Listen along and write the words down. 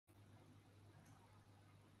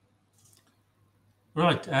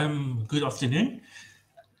Right. Good afternoon.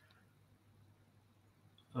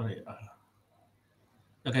 Sorry.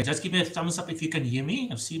 Okay, just give me a thumbs up if you can hear me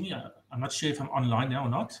or see me. I'm not sure if I'm online now or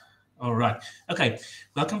not. All right. Okay.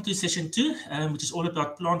 Welcome to session 2, which is all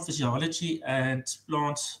about plant physiology and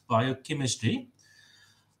plant biochemistry.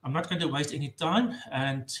 I'm not going to waste any time,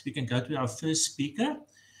 and we can go to our first speaker,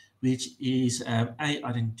 which is A.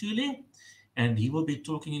 Adintule, and he will be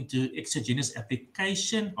talking into exogenous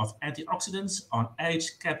application of antioxidants on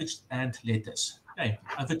aged cabbage and lettuce. Okay,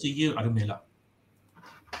 over to you, Arumela.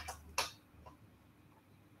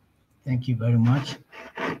 Thank you very much.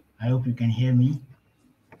 I hope you can hear me.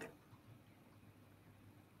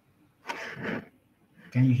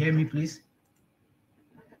 Can you hear me, please?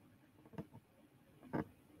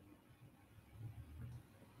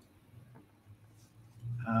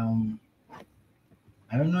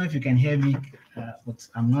 I don't know if you can hear me, but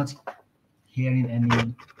I'm not hearing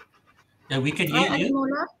any. Yeah, we can hear you.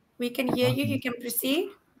 Adimola, we can hear you. You can proceed.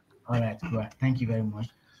 All right, good. Thank you very much.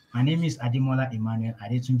 My name is Ademola Emmanuel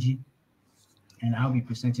Adetunji, and I'll be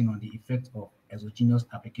presenting on the effect of exogenous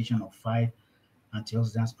application of 5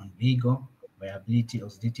 antioxidants on vigor, viability,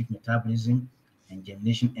 oxidative metabolism, and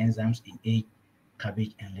germination enzymes in aged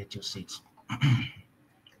cabbage and lettuce seeds.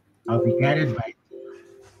 I'll be guided by the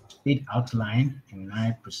speed outline in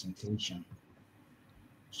my presentation.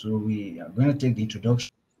 So we are going to take the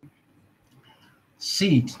introduction.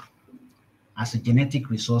 Seed as a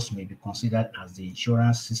genetic resource may be considered as the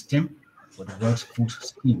insurance system for the world's food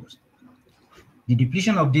schemes. The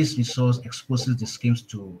depletion of this resource exposes the schemes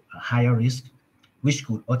to a higher risk, which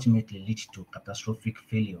could ultimately lead to catastrophic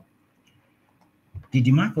failure. The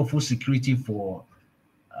demand for food security for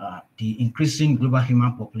the increasing global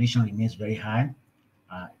human population remains very high.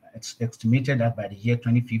 It's estimated that by the year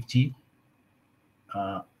 2050,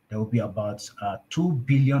 there will be about 2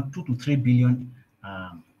 to 3 billion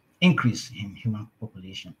increase in human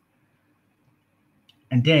population.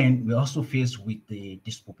 And then we're also faced with the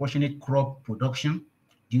disproportionate crop production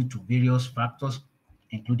due to various factors,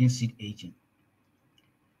 including seed aging.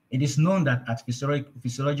 It is known that at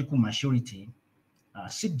physiological maturity,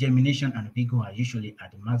 seed germination and vigor are usually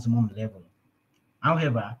at the maximum level.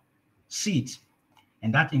 However, seeds,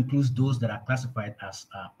 and that includes those that are classified as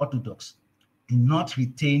orthodox, do not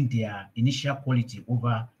retain their initial quality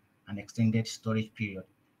over an extended storage period,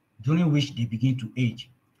 during which they begin to age.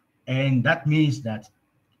 And that means that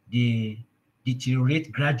they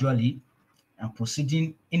deteriorate gradually and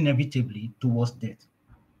proceeding inevitably towards death.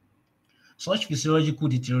 Such physiological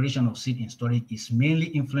deterioration of seed in storage is mainly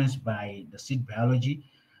influenced by the seed biology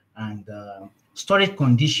and storage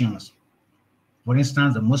conditions. For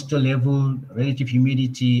instance, the moisture level, relative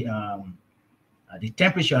humidity, the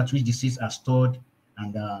temperature at which the seeds are stored,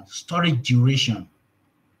 and storage duration.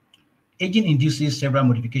 Aging induces several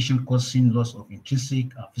modifications causing loss of intrinsic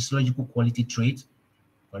physiological quality traits.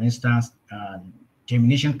 For instance,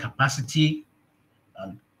 germination capacity,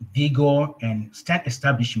 vigor, and stand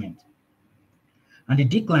establishment. And the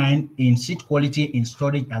decline in seed quality in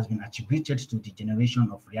storage has been attributed to the generation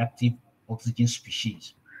of reactive oxygen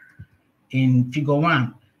species. In figure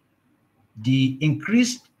 1, the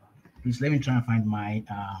increased, please let me try and find my,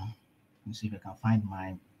 let me see if I can find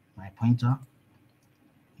my pointer.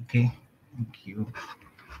 Okay, thank you.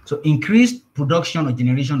 So increased production or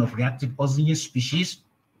generation of reactive oxygen species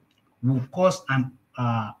will cause an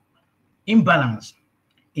imbalance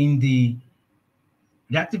in the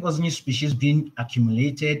reactive oxygen species being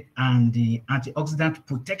accumulated and the antioxidant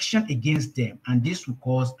protection against them, and this will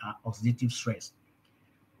cause oxidative stress,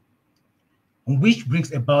 which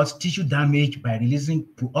brings about tissue damage by releasing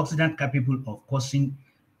pro-oxidant capable of causing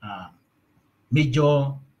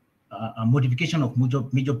major modification of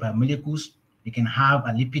major biomolecules. You can have a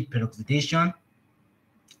lipid peroxidation.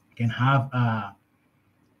 You can have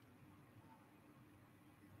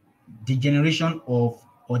degeneration of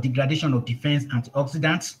or degradation of defense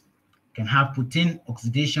antioxidants, can have protein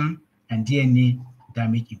oxidation and DNA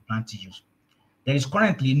damage in plant tissues. There is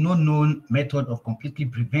currently no known method of completely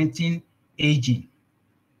preventing aging.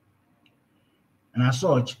 And as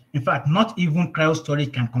such, in fact, not even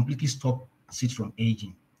cryostorage can completely stop seeds from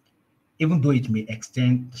aging, even though it may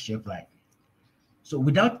extend the shelf life. So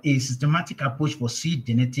without a systematic approach for seed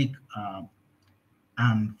genetic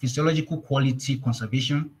and physiological quality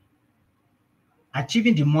conservation,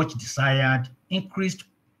 achieving the much desired increased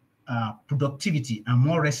productivity and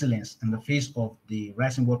more resilience in the face of the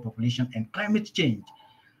rising world population and climate change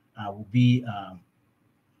will be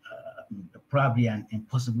probably an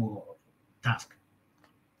impossible task.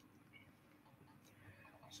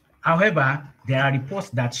 However, there are reports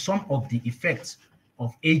that some of the effects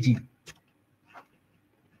of aging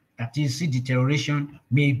that is seed deterioration,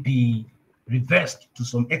 may be reversed to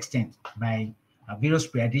some extent by various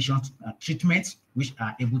pre-addition treatments, which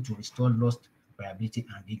are able to restore lost viability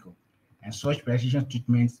and vigor. And such pre-addition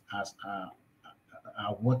treatments are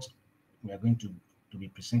what we are going to be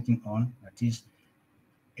presenting on, that is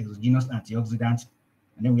exogenous antioxidants.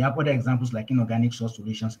 And then we have other examples like inorganic source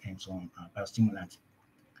solutions and some biostimulants.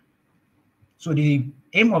 So the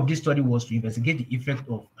aim of this study was to investigate the effect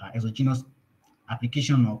of exogenous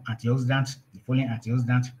application of antioxidants, the following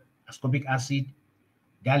antioxidants: ascorbic acid,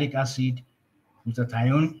 gallic acid,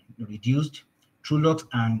 glutathione reduced, trulox,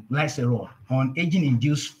 and glycerol on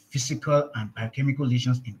aging-induced physical and biochemical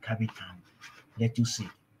lesions in cabbage and lettuce seed.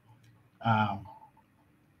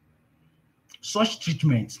 Such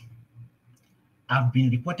treatments have been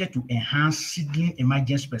reported to enhance seedling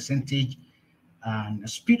emergence percentage and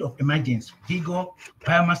speed of emergence, vigor,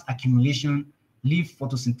 biomass accumulation, leaf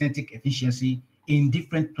photosynthetic efficiency in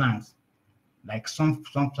different plants like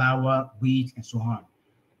sunflower, wheat, and so on.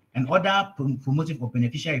 And other promotive or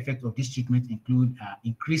beneficial effects of this treatment include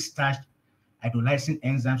increased starch hydrolyzing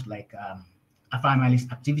enzymes like alpha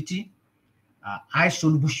amylase activity, high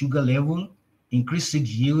soluble sugar level, increased seed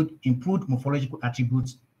yield, improved morphological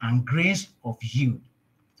attributes, and grains of yield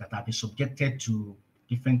that have been subjected to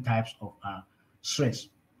different types of stress.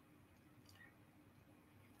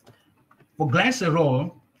 For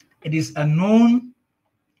glycerol, it is a known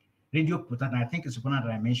radioprotectant. I think it's important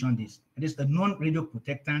that I mentioned this. It is a known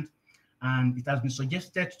radioprotectant, and it has been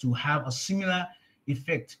suggested to have a similar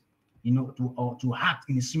effect, to act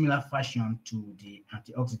in a similar fashion to the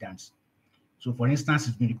antioxidants. So, for instance,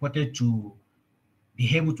 it's been reported to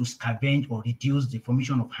be able to scavenge or reduce the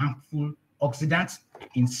formation of harmful oxidants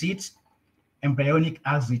in seeds, embryonic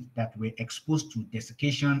acids that were exposed to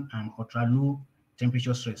desiccation and ultra-low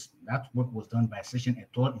temperature stress. That work was done by Session et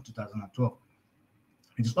al. In 2012.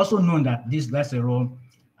 It is also known that this glycerol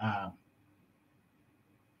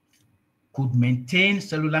could maintain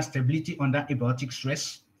cellular stability under abiotic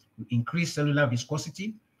stress, increase cellular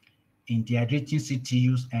viscosity in dehydrating seed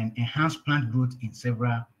tissues, and enhance plant growth in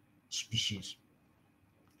several species.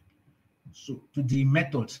 So, to the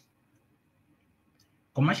methods.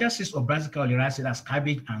 Commercial seeds of Brassica oleracea, such as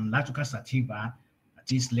cabbage, and Lactuca sativa,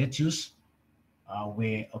 that is lettuce,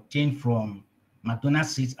 were obtained from McDonald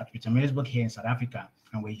seeds at Pietermaritzburg here in South Africa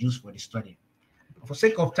and were used for the study. For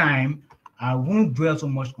sake of time, I won't dwell so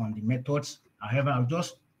much on the methods. However, I'll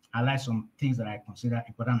just highlight some things that I consider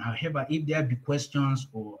important. However, if there be questions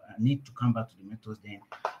or need to come back to the methods, then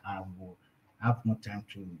I will have more time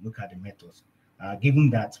to look at the methods, given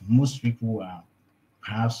that most people are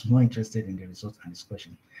perhaps more interested in the results and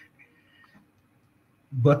discussion.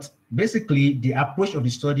 But basically, the approach of the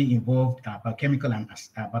study involved biochemical and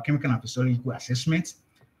physiological assessments.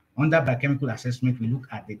 Under biochemical assessment, we look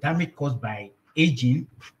at the damage caused by aging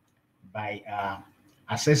by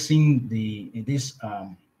assessing these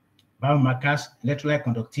biomarkers: electrolyte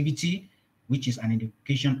conductivity, which is an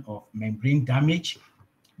indication of membrane damage,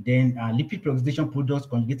 then lipid peroxidation products,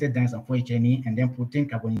 conjugated dyes and 4-HNE, and then protein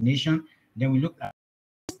carbonylation. Then we look at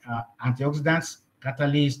antioxidants,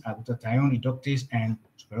 catalase, glutathione reductase, and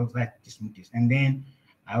superoxide dismutase. And then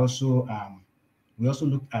we also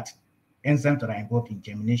looked at enzymes that are involved in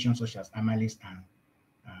germination, such as amylase and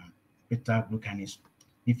beta-glucanase.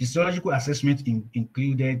 The physiological assessment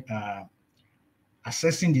included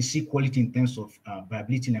assessing the seed quality in terms of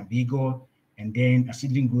viability and vigor, and then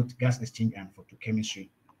seedling growth, gas exchange, and photochemistry.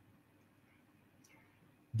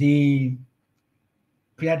 The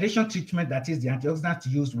pre-addition treatment, that is the antioxidants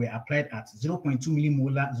used, were applied at 0.2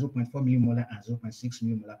 millimolar, 0.4 millimolar, and 0.6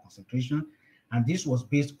 millimolar concentration. And this was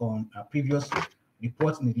based on previous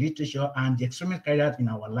reports in the literature and the experiment carried out in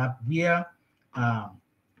our lab, where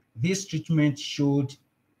this treatment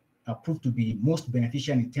proved to be most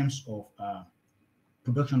beneficial in terms of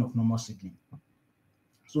production of normal seedling.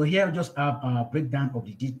 So here I just have a breakdown of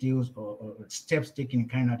the details or steps taken in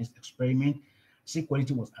carrying out this experiment. Seed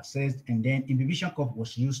quality was assessed, and then imbibition curve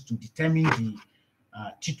was used to determine the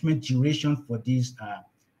treatment duration for this,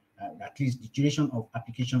 that is the duration of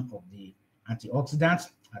application of the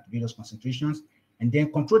antioxidants at various concentrations, and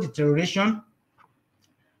then control deterioration,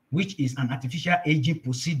 which is an artificial aging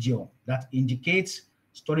procedure that indicates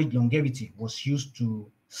storage longevity, was used to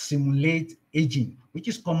simulate aging, which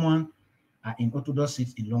is common in orthodox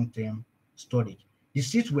seeds in long-term storage. The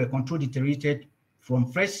seeds were control deteriorated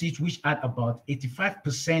from fresh seeds, which had about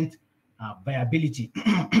 85% viability.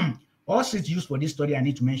 All seeds used for this study, I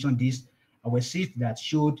need to mention this, were seeds that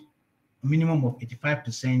showed a minimum of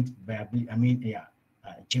 85% viability,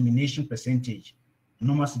 germination percentage,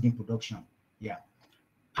 normal seeding production. Yeah.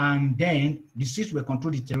 And then the seeds were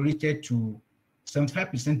control deteriorated to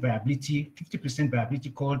 75% variability, 50% variability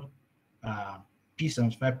called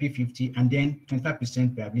P75, P50, and then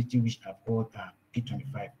 25% variability, which I've called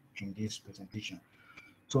P25 in this presentation.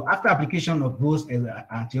 So after application of those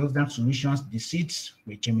antioxidant solutions, the seeds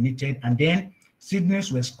were germinated, and then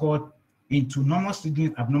seedlings were scored into normal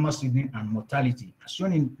seedling, abnormal seedling, and mortality. As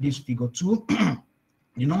shown in this figure 2,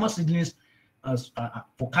 the normal seedlings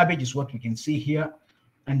for cabbage is what we can see here,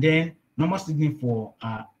 and then normal seedling for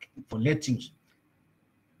lettuce.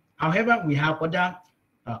 However, we have other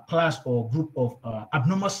class or group of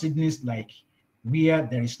abnormal seedlings, like where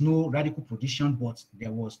there is no radicle production, but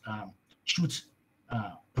there was shoot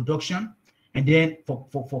production. And then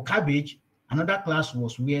for cabbage, another class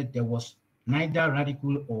was where there was neither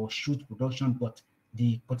radicle or shoot production, but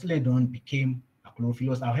the cotyledon became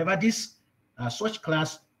chlorophyllous. However, this such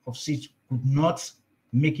class of seeds could not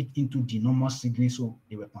make it into the normal seedling, so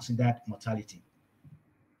they were considered mortality.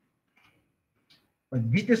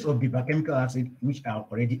 But details of the biochemical acid, which I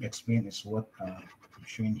already explained, is what I'm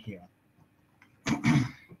showing here.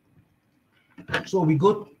 So we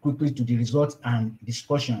go quickly to the results and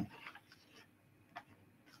discussion.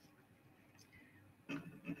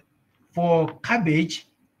 For cabbage,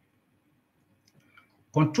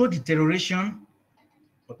 control deterioration,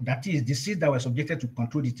 that is, the seeds that were subjected to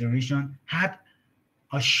control deterioration, had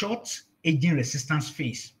a short aging resistance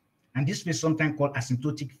phase, and this phase sometimes called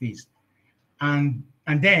asymptotic phase. And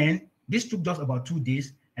then this took just about 2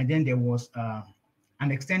 days, and then there was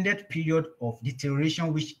an extended period of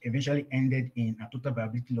deterioration, which eventually ended in a total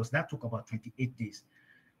viability loss. That took about 28 days.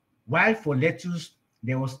 While for lettuce,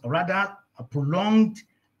 there was rather a prolonged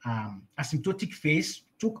asymptotic phase,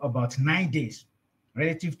 took about 9 days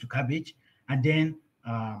relative to cabbage, and then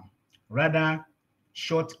rather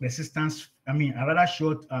short resistance, a rather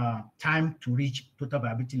short time to reach total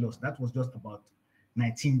viability loss. That was just about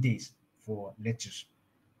 19 days for lettuce.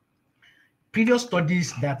 Previous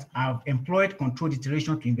studies that have employed control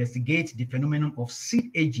deterioration to investigate the phenomenon of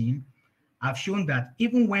seed aging have shown that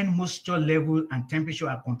even when moisture level and temperature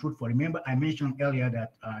are controlled for, remember I mentioned earlier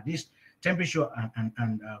that this temperature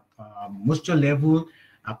and moisture level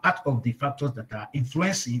are part of the factors that are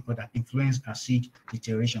influencing or that influence seed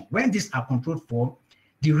deterioration. When these are controlled for,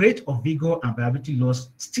 the rate of vigor and viability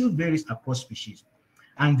loss still varies across species,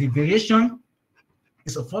 and the variation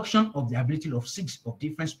is a function of the ability of seeds of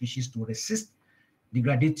different species to resist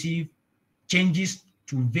degradative changes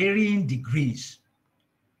to varying degrees,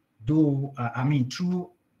 though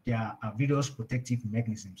through their various protective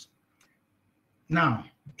mechanisms. Now,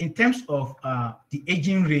 in terms of the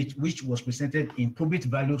aging rate, which was presented in probate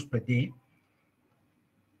values per day,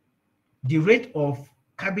 the rate of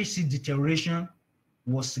cabbage seed deterioration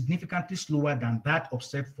was significantly slower than that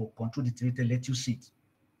observed for control deteriorated lettuce seeds.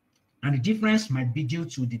 And the difference might be due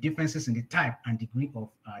to the differences in the type and degree of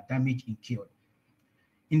damage incurred.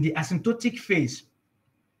 In the asymptotic phase,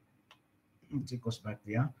 let me take us back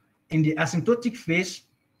there. In the asymptotic phase,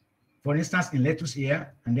 for instance, in lettuce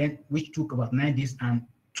here, and then which took about 9 days and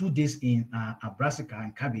 2 days in brassica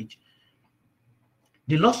and cabbage,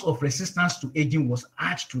 the loss of resistance to aging was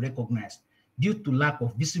hard to recognize due to lack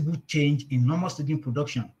of visible change in normal seedling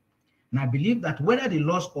production. And I believe that whether the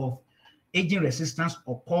loss of aging resistance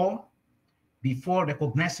occur before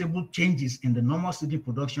recognizable changes in the normal seedling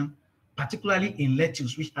production, particularly in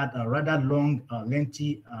lettuce, which had a rather long,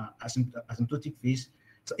 lengthy asymptotic phase,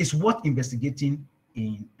 so it's worth investigating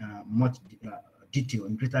in much detail,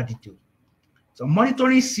 in greater detail. So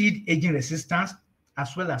monitoring seed aging resistance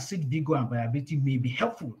as well as seed vigor and viability may be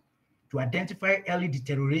helpful to identify early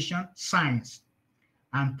deterioration signs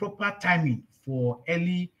and proper timing for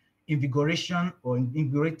early invigoration or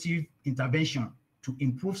invigorative intervention to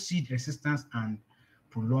improve seed resistance and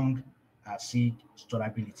prolong seed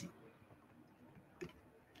storability.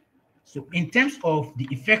 So in terms of the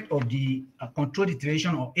effect of the control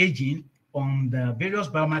deterioration or aging on the various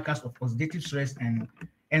biomarkers of oxidative stress and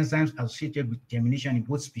enzymes associated with germination in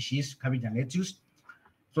both species, cabbage and lettuce,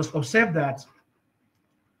 it was observed that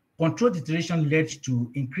control deterioration led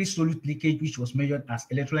to increased solute leakage, which was measured as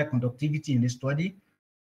electrolyte conductivity in the study,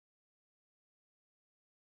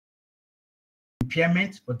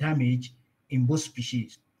 impairment or damage in both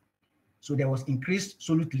species. So there was increased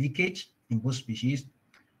solute leakage in both species.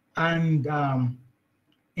 And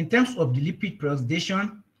in terms of the lipid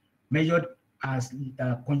peroxidation measured as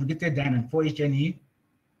conjugated diene and 4-HNE,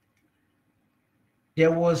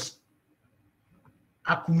 there was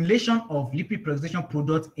accumulation of lipid peroxidation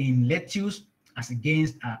products in lettuce as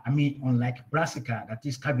against, unlike brassica, that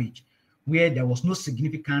is cabbage, where there was no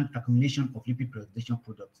significant accumulation of lipid peroxidation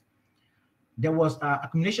products. there was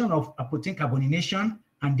accumulation of protein carbonylation,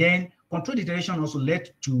 and then controlled deterioration also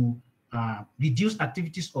led to reduced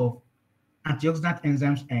activities of antioxidant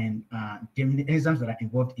enzymes and enzymes that are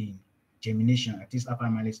involved in germination, that is alpha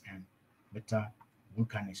amylase and beta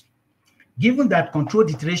glucanase. Given that controlled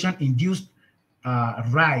deterioration induced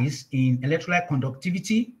rise in electrolyte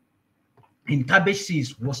conductivity in cabbage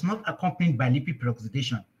seeds was not accompanied by lipid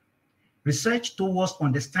peroxidation, research towards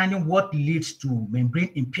understanding what leads to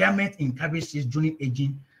membrane impairment in cabbage seeds during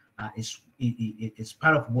aging is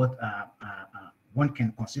part of what one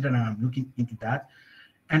can consider, and I'm looking into that.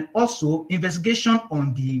 And also investigation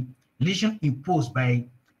on the lesion imposed by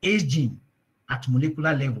aging at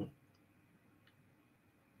molecular level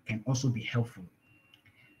can also be helpful.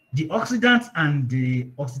 The oxidants and the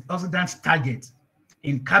oxidants target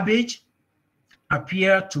in cabbage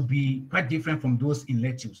appear to be quite different from those in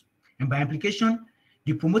lettuce. And by implication,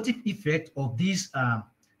 the promotive effect of these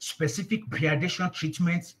specific pre-irradiation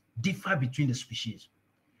treatments differ between the species.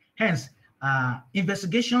 Hence,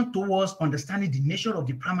 investigation towards understanding the nature of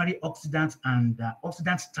the primary oxidants and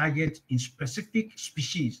oxidants target in specific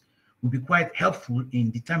species will be quite helpful in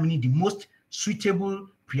determining the most suitable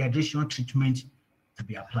pre-irradiation treatment to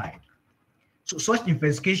be applied. So such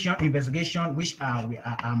investigation which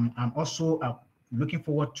I'm also looking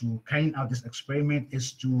forward to carrying out this experiment,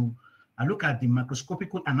 is to look at the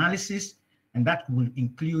macroscopical analysis, and that will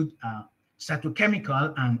include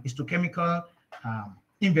cytochemical and histochemical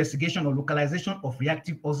investigation or localization of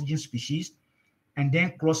reactive oxygen species, and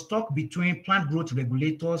then crosstalk between plant growth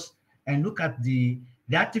regulators and look at the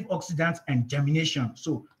reactive oxidants and germination.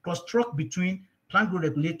 So crosstalk between plant growth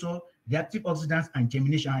regulator, reactive oxidants, and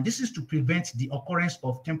germination. And this is to prevent the occurrence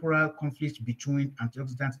of temporal conflicts between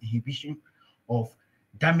antioxidant inhibition of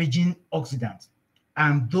damaging oxidants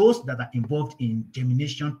and those that are involved in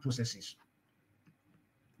germination processes.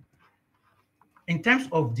 In terms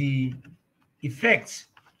of the effects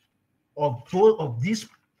of both of these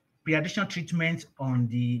pre-irradiation treatments on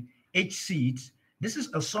the H seeds, this is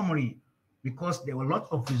a summary because there were a lot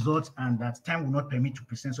of results and that time will not permit to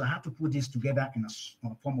present. So I have to put this together in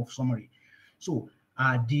a form of summary. So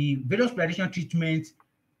the various pre-irradiation treatments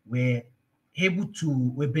were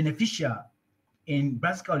beneficial in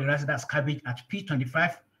brassica oleracea, that's cabbage, at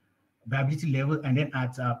P25 viability level, and then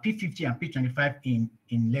at P50 and P25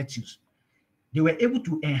 in lettuce. They were able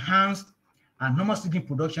to enhance normal seedling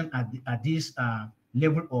production at this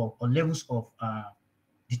level or levels of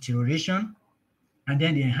deterioration, and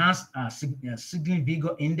then they enhanced seedling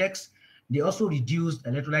vigor index. They also reduced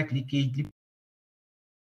electrolyte leakage,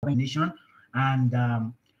 and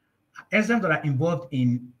enzymes that are involved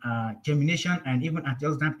in germination and even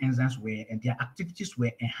antioxidant enzymes and their activities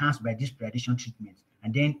were enhanced by this pre-irradiation treatment.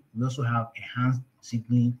 And then we also have enhanced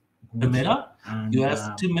seedling growth. You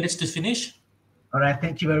have 2 minutes to finish. All right,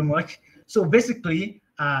 thank you very much. So basically,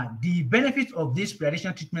 the benefit of this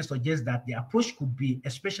pre-irradiation treatment suggests that the approach could be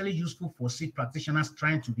especially useful for seed practitioners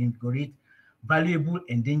trying to reinvigorate valuable,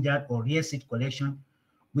 endangered, or rare seed collection,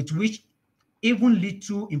 with which even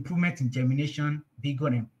little improvement in germination,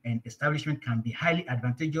 vigor, and establishment can be highly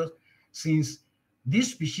advantageous, since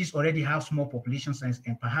these species already have small population size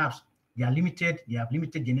and perhaps they have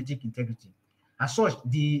limited genetic integrity. As such,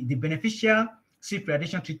 the beneficial seed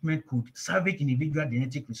pre-irradiation treatment could salvage individual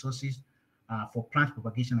genetic resources for plant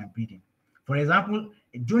propagation and breeding. For example,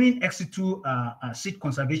 during ex situ seed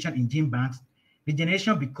conservation in gene banks,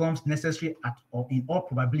 regeneration becomes necessary in all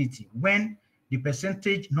probability when the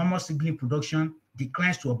percentage normal seedling production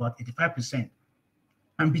declines to about 85%.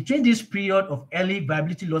 And between this period of early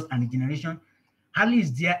viability loss and regeneration, hardly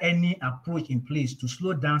is there any approach in place to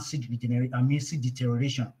slow down seed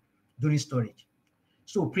deterioration during storage.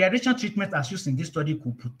 So pre-irradiation treatment as used in this study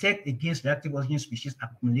could protect against reactive oxygen species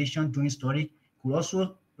accumulation during storage, could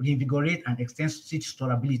also reinvigorate and extend seed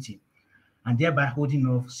storability, and thereby holding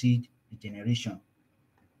off seed regeneration.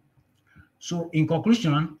 So in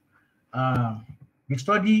conclusion, the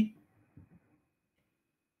study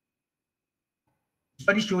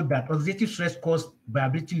showed that oxidative stress caused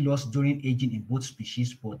viability loss during aging in both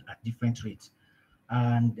species, but at different rates.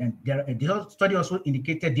 And the study also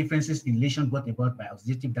indicated differences in lesions brought about by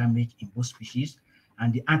oxidative damage in both species,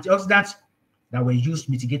 and the antioxidants that were used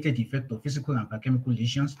mitigated the effect of physical and biochemical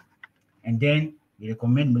lesions. And then we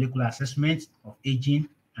recommend molecular assessment of aging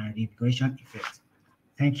and reinvigoration effects.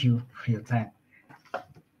 Thank you for your time.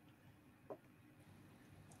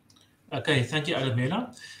 Okay, thank you,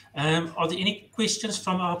 Alamela. Are there any questions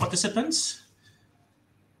from our participants?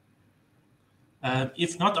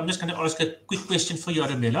 If not, I'm just going to ask a quick question for you,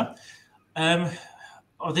 Alamela.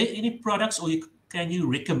 Are there any products, or can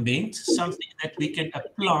you recommend something that we can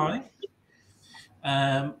apply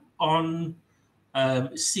on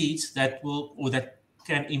seeds that will or that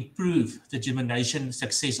can improve the germination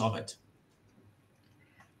success of it?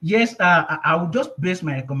 Yes, I will just base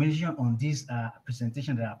my recommendation on this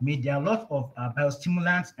presentation that I've made. There are a lot of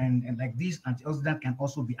biostimulants and like these antioxidants can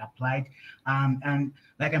also be applied. And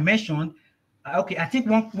like I mentioned, okay, I think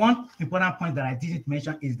one important point that I didn't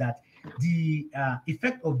mention is that the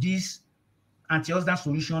effect of this antioxidant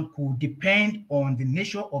solution could depend on the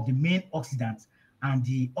nature of the main oxidant and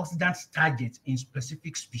the oxidant target in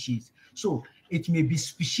specific species. So it may be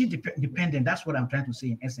species dependent. That's what I'm trying to say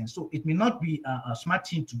in essence. So it may not be a smart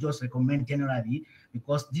thing to just recommend generally,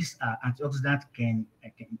 because this antioxidant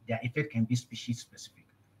their effect can be species specific.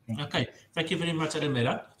 Thank you very much,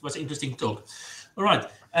 Adamela. It was an interesting talk. All right,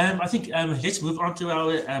 I think let's move on to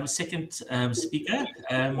our second speaker,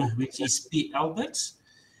 which is P. Albert.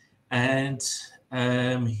 And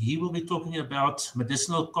he will be talking about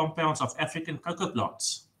medicinal compounds of African cocoa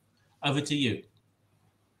plants. Over to you.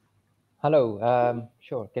 Hello.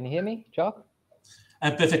 Sure. Can you hear me, Jock?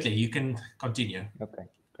 Perfectly. You can continue. Okay,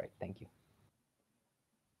 great. Thank you.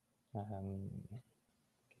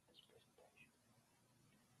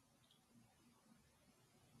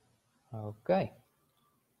 Okay.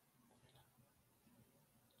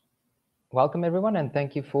 Welcome, everyone, and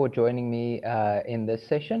thank you for joining me in this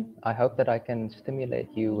session. I hope that I can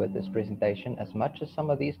stimulate you with this presentation as much as some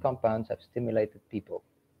of these compounds have stimulated people.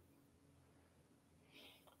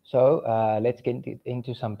 So let's get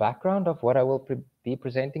into some background of what I will be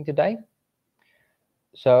presenting today.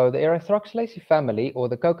 So the Erythroxylaceae family, or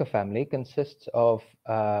the coca family, consists of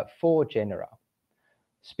 4 genera.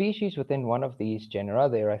 Species within one of these genera,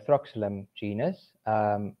 the Erythroxylum genus,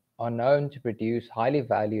 are known to produce highly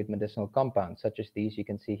valued medicinal compounds, such as these you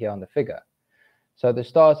can see here on the figure. So the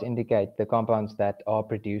stars indicate the compounds that are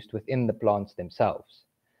produced within the plants themselves.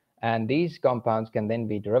 And these compounds can then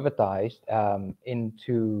be derivatized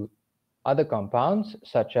into other compounds,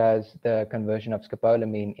 such as the conversion of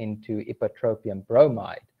scopolamine into ipratropium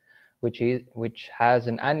bromide, which has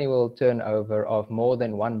an annual turnover of more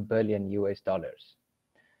than $1 billion,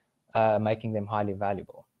 making them highly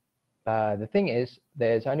valuable. The thing is,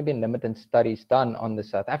 there's only been limited studies done on the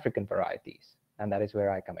South African varieties, and that is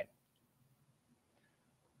where I come in.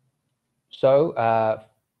 So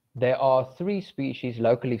there are 3 species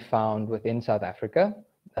locally found within South Africa.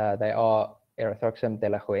 They are Erythroxylum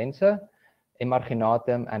delagoense,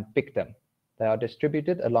 emarginatum, and pictum. They are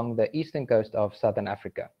distributed along the eastern coast of Southern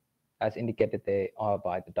Africa, as indicated there are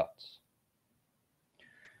by the dots.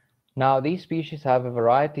 Now, these species have a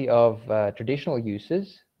variety of traditional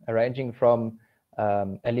uses, ranging from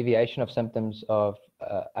alleviation of symptoms of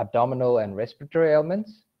abdominal and respiratory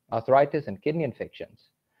ailments, arthritis, and kidney infections.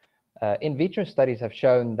 In vitro studies have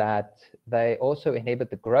shown that they also inhibit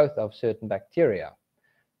the growth of certain bacteria,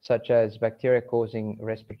 such as bacteria causing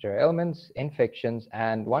respiratory ailments, infections,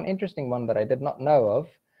 and one interesting one that I did not know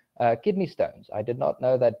of, kidney stones. I did not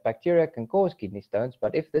know that bacteria can cause kidney stones,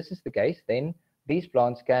 but if this is the case, then these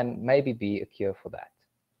plants can maybe be a cure for that.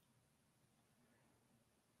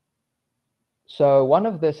 So one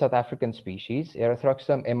of the South African species,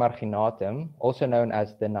 Erythroxylum emarginatum, also known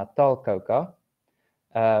as the Natal coca,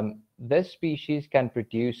 this species can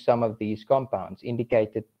produce some of these compounds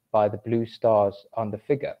indicated by the blue stars on the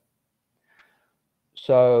figure.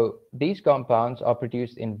 So these compounds are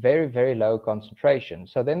produced in very, very low concentration.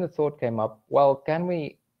 So then the thought came up, well, can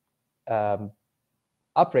we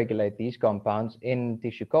upregulate these compounds in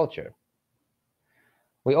tissue culture?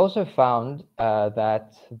 We also found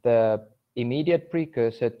that the immediate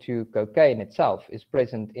precursor to cocaine itself is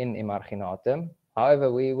present in emarginatum.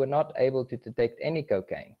 However, we were not able to detect any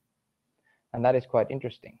cocaine, and that is quite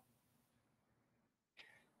interesting.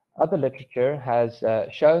 Other literature has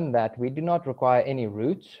shown that we do not require any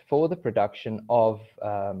roots for the production of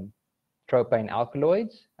tropane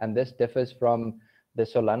alkaloids, and this differs from the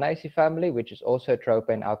Solanaceae family, which is also a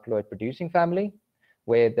tropane alkaloid producing family,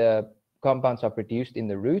 where the compounds are produced in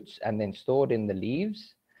the roots and then stored in the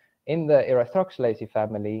leaves. In the Erythroxylaceae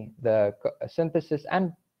family, the synthesis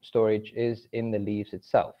and storage is in the leaves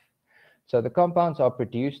itself. So the compounds are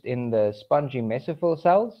produced in the spongy mesophyll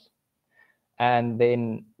cells, and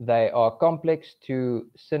then they are complexed to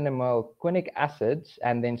cinnamomyquinic acids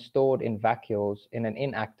and then stored in vacuoles in an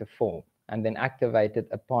inactive form and then activated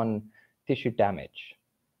upon tissue damage.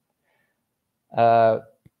 A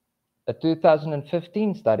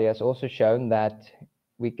 2015 study has also shown that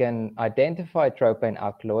we can identify tropane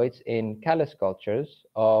alkaloids in callus cultures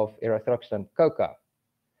of Erythroxylum coca.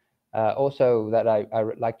 Also, that I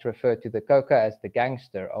like to refer to the coca as the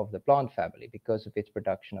gangster of the plant family because of its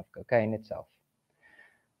production of cocaine itself.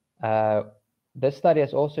 This study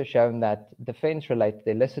has also shown that defense-related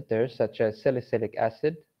elicitors such as salicylic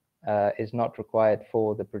acid is not required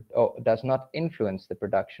for the or does not influence the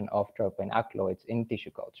production of tropane alkaloids in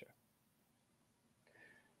tissue culture.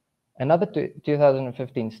 Another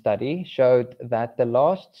 2015 study showed that the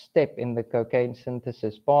last step in the cocaine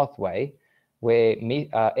synthesis pathway, where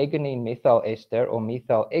agonine methyl ester or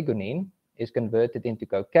methyl agonine is converted into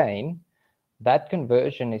cocaine, that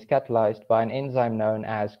conversion is catalyzed by an enzyme known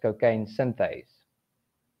as cocaine synthase.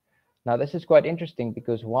 Now, this is quite interesting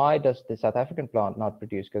because why does the South African plant not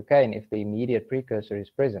produce cocaine if the immediate precursor is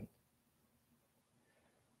present?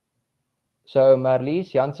 So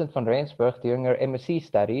Marlies Jansen van Rensburg, during her MSc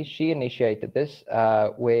studies, she initiated this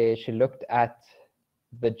where she looked at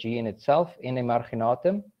the gene itself in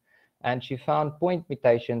emarginatum, and she found point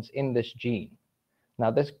mutations in this gene.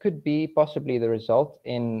 Now, this could be possibly the result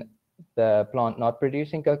in the plant not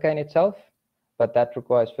producing cocaine itself, but that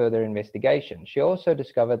requires further investigation. She also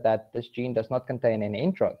discovered that this gene does not contain any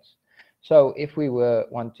introns. So if we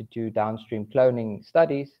want to do downstream cloning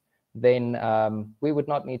studies, then we would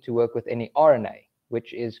not need to work with any RNA,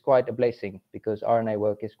 which is quite a blessing because RNA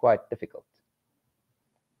work is quite difficult.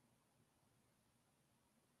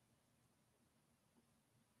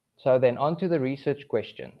 So then on to the research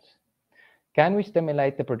questions. Can we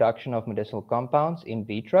stimulate the production of medicinal compounds in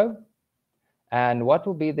vitro? And what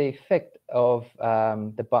will be the effect of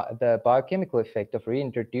the biochemical effect of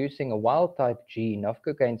reintroducing a wild-type gene of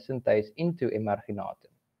cocaine synthase into emarginatum?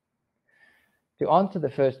 To answer the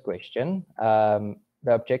first question, the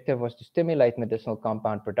objective was to stimulate medicinal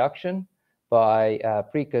compound production by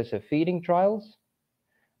precursor feeding trials.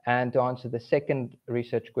 And to answer the second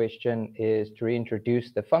research question is to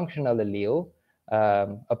reintroduce the functional allele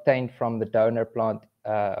obtained from the donor plant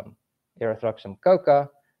Erythrochrysum coca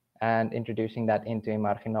and introducing that into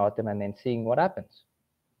emarginatum and then seeing what happens.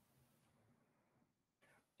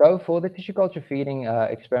 So for the tissue culture feeding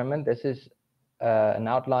experiment, this is an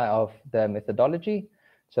outline of the methodology.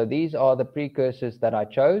 So these are the precursors that I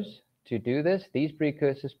chose to do this. These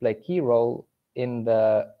precursors play a key role in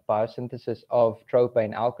the biosynthesis of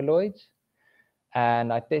tropane alkaloids.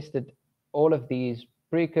 And I tested all of these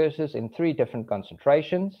precursors in 3 different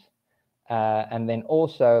concentrations, and then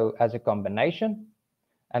also as a combination.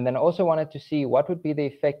 And then I also wanted to see what would be the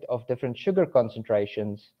effect of different sugar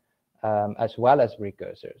concentrations as well as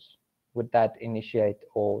precursors. Would that initiate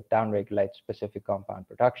or downregulate specific compound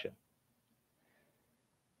production?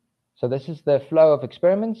 So this is the flow of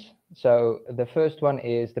experiments. So the first one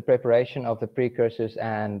is the preparation of the precursors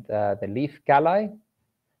and the leaf calli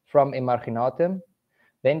from emarginatum,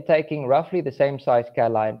 then taking roughly the same size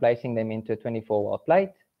calli and placing them into a 24-well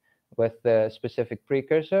plate with the specific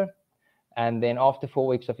precursor. And then after 4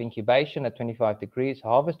 weeks of incubation at 25 degrees,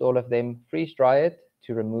 harvest all of them, freeze dry it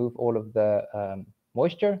to remove all of the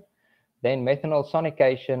moisture, then methanol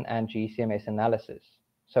sonication and GCMS analysis.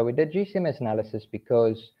 So we did GCMS analysis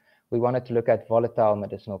because we wanted to look at volatile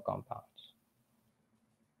medicinal compounds.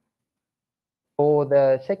 For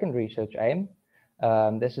the second research aim,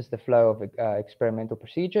 this is the flow of experimental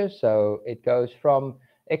procedures. So it goes from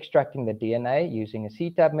extracting the DNA using a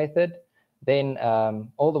SAAB method, then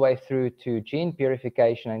all the way through to gene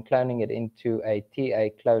purification and cloning it into a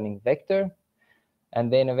TA cloning vector,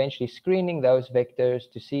 and then eventually screening those vectors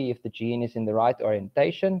to see if the gene is in the right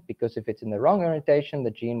orientation, because if it's in the wrong orientation, the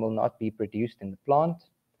gene will not be produced in the plant,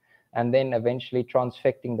 and then eventually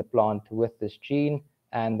transfecting the plant with this gene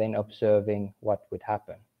and then observing what would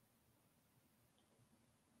happen.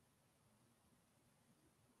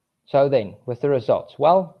 So then, with the results,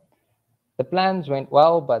 well, the plans went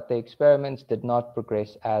well, but the experiments did not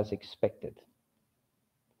progress as expected.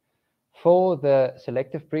 For the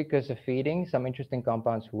selective precursor feeding, some interesting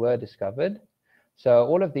compounds were discovered. So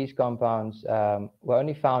all of these compounds were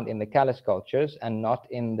only found in the callus cultures and not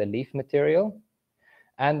in the leaf material.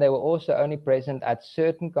 And they were also only present at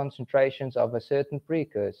certain concentrations of a certain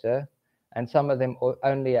precursor, and some of them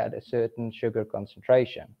only at a certain sugar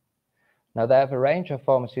concentration. Now, they have a range of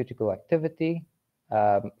pharmaceutical activity,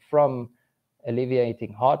 from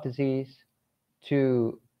alleviating heart disease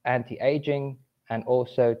to anti-aging, and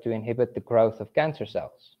also to inhibit the growth of cancer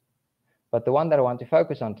cells. But the one that I want to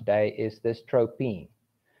focus on today is this tropine.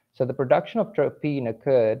 So the production of tropine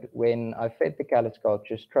occurred when I fed the callus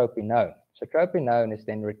cultures tropinone. So tropinone is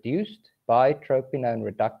then reduced by tropinone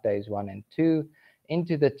reductase 1 and 2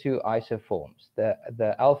 into the 2 isoforms,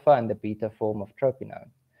 the alpha and the beta form of tropinone.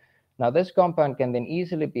 Now this compound can then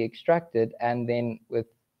easily be extracted and then with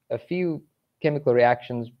a few chemical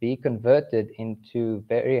reactions be converted into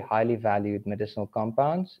very highly valued medicinal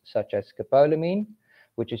compounds such as scopolamine,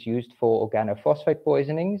 which is used for organophosphate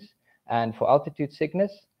poisonings, and for altitude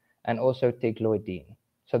sickness, and also tigloidine.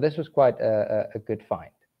 So this was quite a good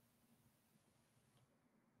find.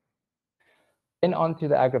 Then on to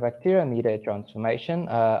the agrobacteria mediated transformation.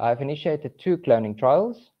 I've initiated 2 cloning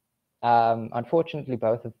trials. Unfortunately,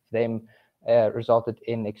 both of them resulted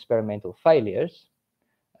in experimental failures.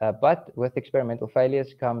 But with experimental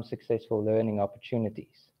failures come successful learning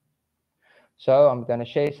opportunities. So I'm going to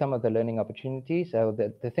share some of the learning opportunities,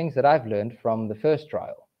 the things that I've learned from the first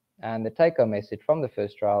trial. And the take-home message from the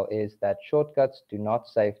first trial is that shortcuts do not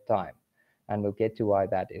save time. And we'll get to why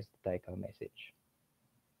that is the take-home message.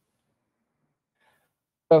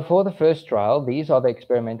 So for the first trial, these are the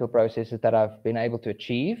experimental processes that I've been able to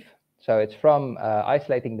achieve. So it's from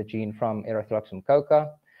isolating the gene from Erythrochrysum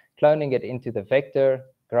coca, cloning it into the vector,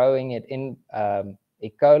 growing it in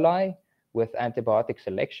E. coli with antibiotic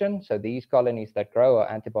selection. So these colonies that grow are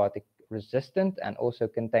antibiotic resistant and also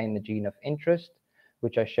contain the gene of interest,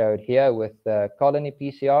 which I showed here with the colony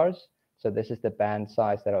PCRs. So this is the band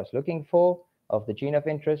size that I was looking for of the gene of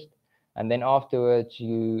interest. And then afterwards,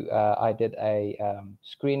 I did a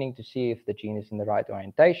screening to see if the gene is in the right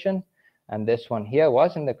orientation. And this one here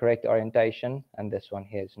was in the correct orientation, and this one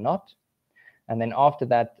here is not. And then after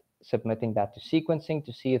that, submitting that to sequencing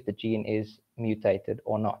to see if the gene is mutated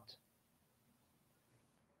or not.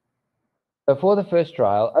 So for the first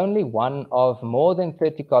trial, only one of more than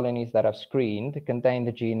 30 colonies that I've screened contained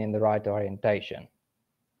the gene in the right orientation.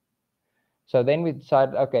 So then we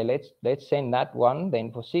decided, okay, let's send that one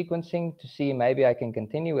then for sequencing to see maybe I can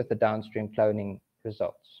continue with the downstream cloning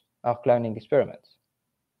results of cloning experiments.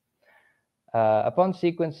 Upon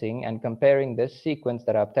sequencing and comparing this sequence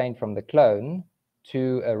that I obtained from the clone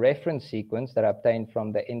to a reference sequence that I obtained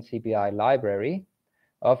from the NCBI library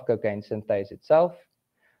of cocaine synthase itself,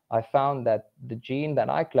 I found that the gene that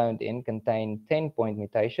I cloned in contained 10-point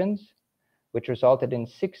mutations, which resulted in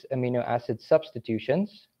 6 amino acid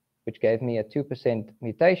substitutions, which gave me a 2%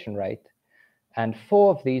 mutation rate. And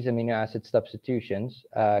 4 of these amino acid substitutions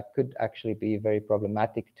could actually be very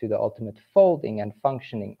problematic to the ultimate folding and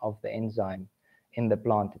functioning of the enzyme in the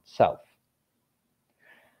plant itself.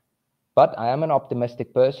 But I am an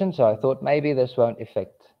optimistic person, so I thought maybe this won't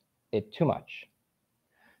affect it too much.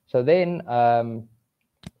 So then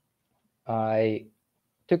I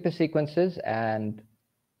took the sequences and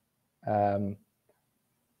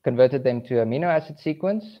converted them to amino acid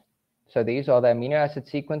sequence. So these are the amino acid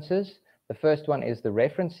sequences. The first one is the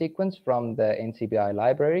reference sequence from the NCBI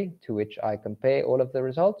library, to which I compare all of the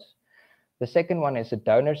results. The second one is a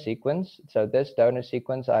donor sequence. So this donor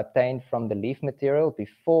sequence I obtained from the leaf material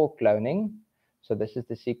before cloning. So this is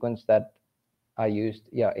the sequence that I used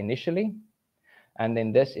initially. And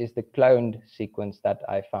then this is the cloned sequence that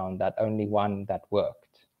I found, that only one that worked.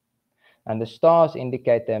 And the stars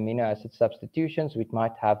indicate the amino acid substitutions, which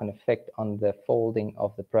might have an effect on the folding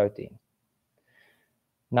of the protein.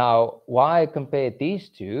 Now, why I compared these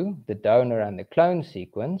two, the donor and the clone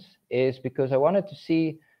sequence, is because I wanted to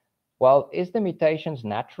see, well, is the mutations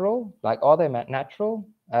natural? Like, are they natural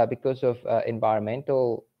because of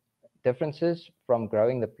environmental differences from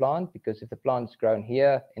growing the plant? Because if the plant's grown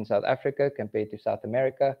here in South Africa compared to South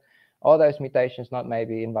America, are those mutations not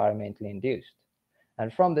maybe environmentally induced?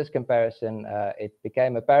 And from this comparison, it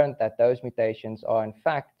became apparent that those mutations are in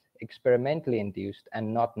fact experimentally induced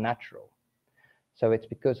and not natural. So it's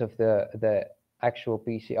because of the actual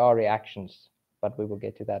PCR reactions, but we will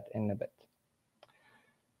get to that in a bit.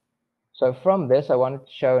 So from this, I wanted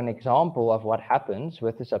to show an example of what happens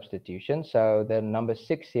with the substitution. So the number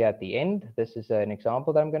 6 here at the end, this is an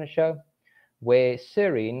example that I'm going to show, where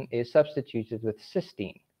serine is substituted with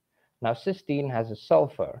cysteine. Now, cysteine has a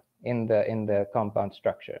sulfur in the compound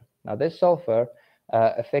structure. Now, this sulfur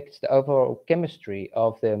affects the overall chemistry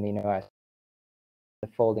of the amino acid, the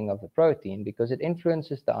folding of the protein, because it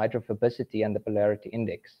influences the hydrophobicity and the polarity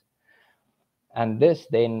index. And this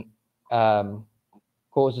then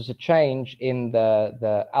causes a change in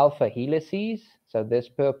the alpha helices. So this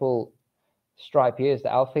purple stripe here is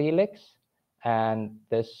the alpha helix, and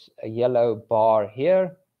this yellow bar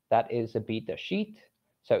here, that is a beta sheet.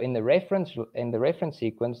 So in the reference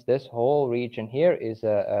sequence, this whole region here is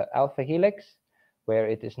a alpha helix, where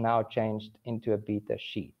it is now changed into a beta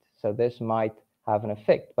sheet. So this might have an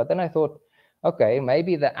effect. But then I thought, okay,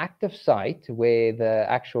 maybe the active site where the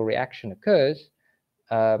actual reaction occurs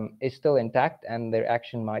is still intact and the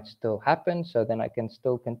reaction might still happen. So then I can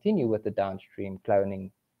still continue with the downstream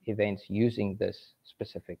cloning events using this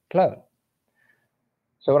specific clone.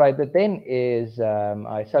 So what I did then is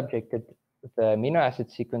I subjected the amino acid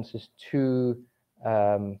sequences to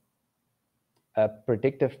a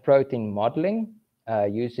predictive protein modeling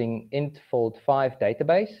using IntFold5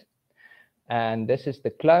 database. And this is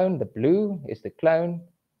the clone. The blue is the clone,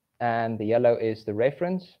 and the yellow is the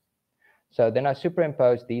reference. So then I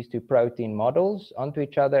superimpose these two protein models onto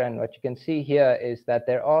each other, and what you can see here is that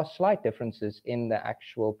there are slight differences in the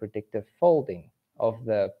actual predictive folding of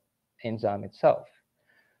the enzyme itself.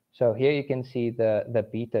 So here you can see the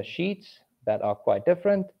beta sheets that are quite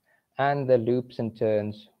different, and the loops and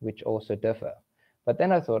turns which also differ. But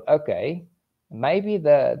then I thought, okay, maybe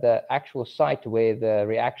the actual site where the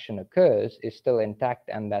reaction occurs is still intact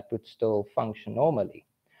and that would still function normally.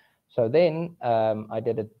 So then I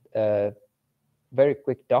did a very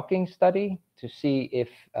quick docking study to see if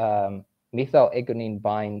methyl-agonine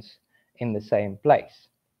binds in the same place.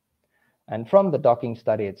 And from the docking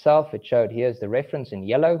study itself, it showed here's the reference in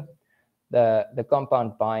yellow. The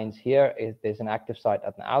compound binds here. There's an active site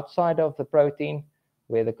at the outside of the protein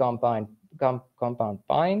where the compound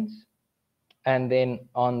binds. And then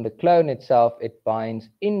on the clone itself, it binds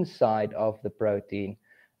inside of the protein.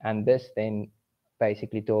 And this then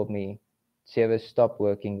basically told me, Sievers, stop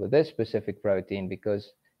working with this specific protein,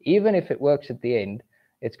 because even if it works at the end,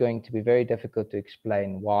 it's going to be very difficult to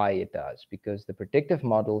explain why it does, because the predictive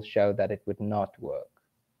models show that it would not work.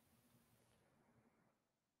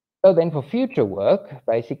 So then for future work,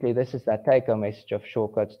 basically this is that take-home message of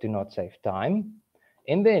shortcuts do not save time.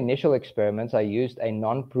 In the initial experiments, I used a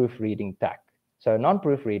non-proofreading tack. So a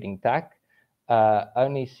non-proofreading tack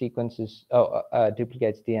only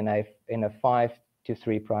duplicates DNA in a 5 to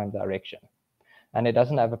 3' direction, and it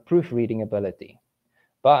doesn't have a proofreading ability.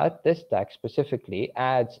 But this tack specifically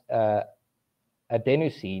adds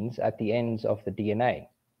adenosines at the ends of the DNA.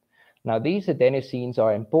 Now, these adenosines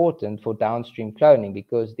are important for downstream cloning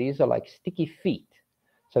because these are like sticky feet.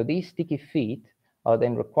 So these sticky feet are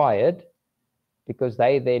then required because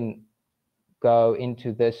they then go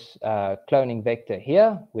into this cloning vector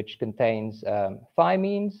here, which contains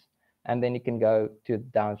thymines, and then you can go to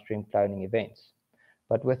downstream cloning events.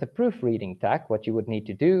 But with a proofreading tack, what you would need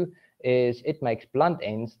to do is it makes blunt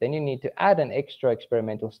ends. Then you need to add an extra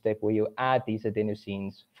experimental step where you add these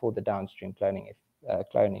adenosines for the downstream cloning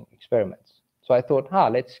experiments. So I thought,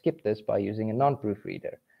 let's skip this by using a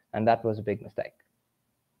non-proofreader. And that was a big mistake.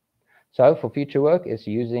 So for future work is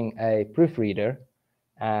using a proofreader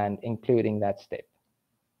and including that step.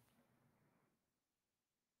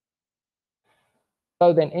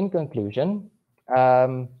 So then in conclusion,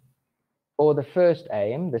 for the first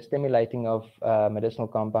aim, the stimulating of medicinal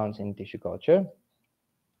compounds in tissue culture.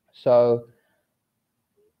 So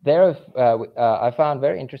there I found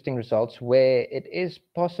very interesting results where it is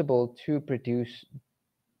possible to produce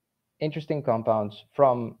interesting compounds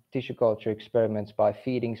from tissue culture experiments by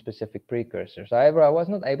feeding specific precursors. However, I was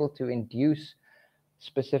not able to induce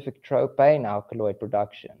specific tropane alkaloid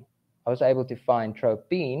production. I was able to find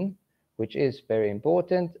tropine, which is very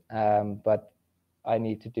important, but I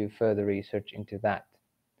need to do further research into that.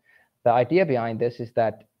 The idea behind this is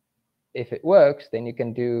that if it works, then you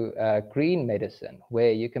can do green medicine,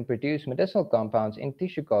 where you can produce medicinal compounds in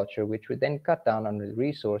tissue culture, which would then cut down on the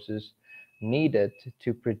resources needed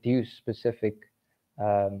to produce specific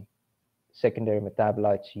secondary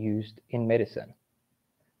metabolites used in medicine.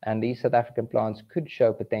 And these South African plants could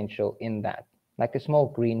show potential in that, like a small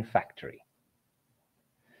green factory.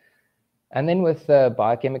 And then with the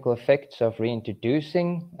biochemical effects of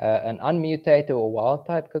reintroducing an unmutated or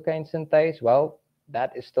wild-type cocaine synthase, well,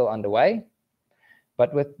 that is still underway.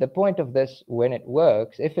 But with the point of this, when it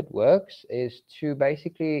works, if it works, is to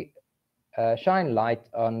basically shine light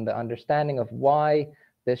on the understanding of why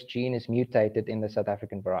this gene is mutated in the South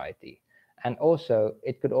African variety. And also,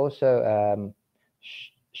 it could also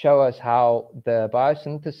show us how the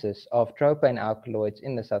biosynthesis of tropane alkaloids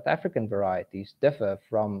in the South African varieties differ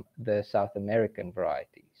from the South American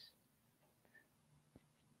varieties.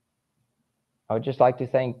 I would just like to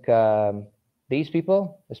thank these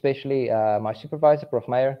people, especially my supervisor, Prof.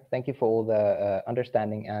 Meyer. Thank you for all the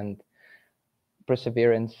understanding and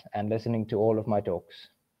perseverance and listening to all of my talks.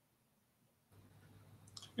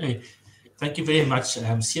 Hey, thank you very much,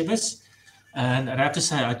 Sievers. And I have to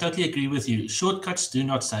say, I totally agree with you. Shortcuts do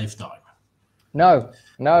not save time. No.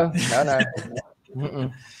 Yeah,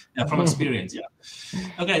 from experience, yeah.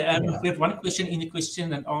 Okay, we have one question in the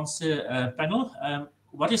question and answer panel.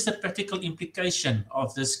 What is the practical implication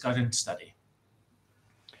of this current study?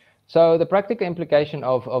 So the practical implication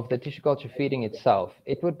of the tissue culture feeding itself,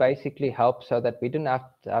 it would basically help so that we don't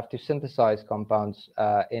have to synthesize compounds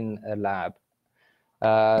in a lab.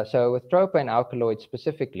 So with tropane alkaloids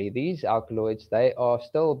specifically, these alkaloids, they are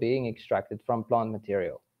still being extracted from plant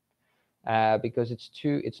material because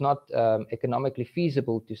it's not economically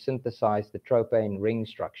feasible to synthesize the tropane ring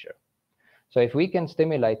structure. So if we can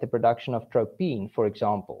stimulate the production of tropine, for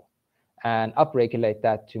example, and upregulate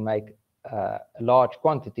that to make large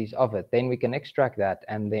quantities of it, then we can extract that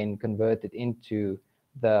and then convert it into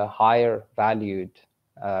the higher valued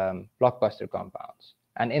blockbuster compounds.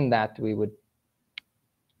 And in that, we would,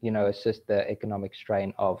 assist the economic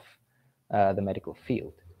strain of the medical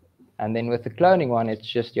field. And then with the cloning one, it's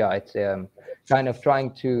just, it's kind of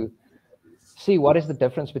trying to see what is the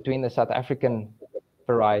difference between the South African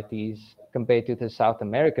varieties compared to the South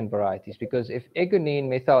American varieties. Because if egonine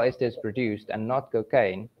methyl ester is produced and not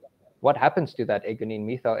cocaine, what happens to that egonine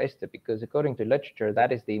methyl ester? Because according to literature,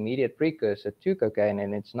 that is the immediate precursor to cocaine,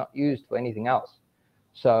 and it's not used for anything else.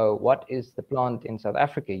 So what is the plant in South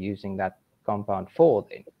Africa using that compound for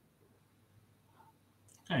then?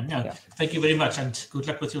 Okay, yeah. Thank you very much, and good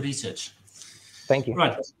luck with your research. Thank you.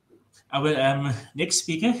 Right. Our next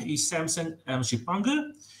speaker is Samson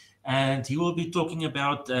Shipango, and he will be talking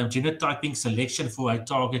about genotyping selection for a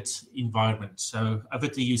target environment. So over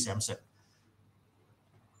to you, Samson.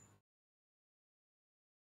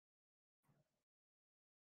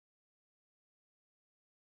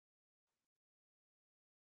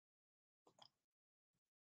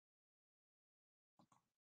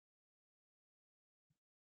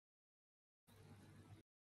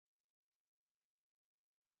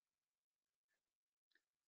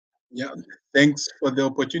 Yeah, thanks for the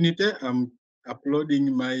opportunity. I'm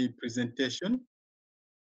uploading my presentation.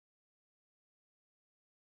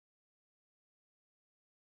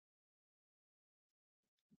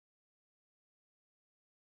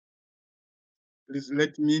 Please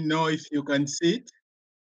let me know if you can see it.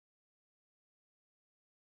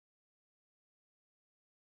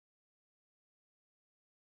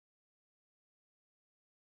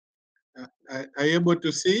 Are you able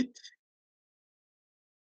to see it?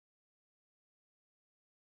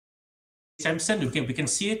 Samson, we can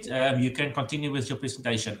see it. You can continue with your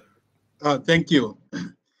presentation. Thank you.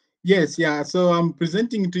 Yes, yeah. So I'm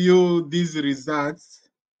presenting to you these results.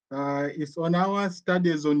 It's on our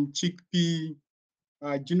studies on chickpea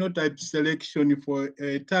genotype selection for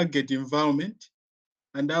a target environment.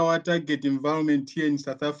 And our target environment here in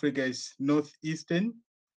South Africa is northeastern,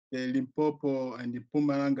 the Limpopo and the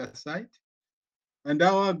Mpumalanga site. And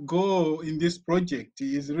our goal in this project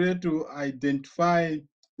is really to identify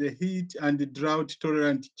the heat and the drought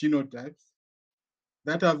tolerant genotypes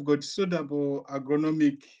that have got suitable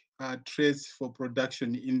agronomic traits for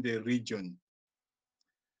production in the region.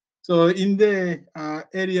 So in the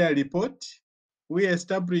area report, we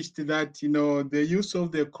established that the use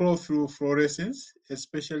of the chlorophyll fluorescence,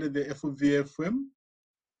 especially the FVFM,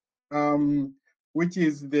 which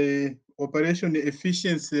is the operation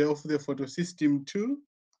efficiency of the photosystem 2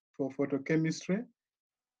 for photochemistry,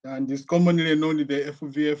 and is commonly known as the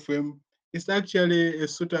FVFM, is actually a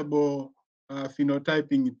suitable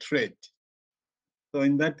phenotyping trait. So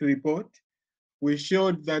in that report, we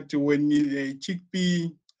showed that when the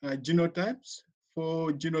chickpea genotypes,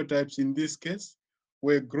 4 genotypes in this case,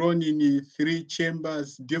 were grown in 3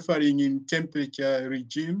 chambers differing in temperature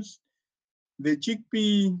regimes, the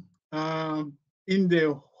chickpea in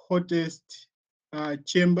the hottest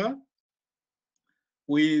chamber,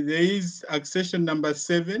 there is accession number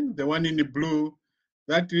 7, the one in the blue,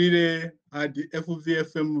 that really had the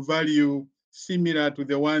FVFM value similar to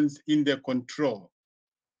the ones in the control,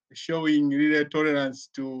 showing really tolerance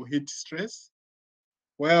to heat stress,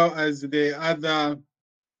 whereas the other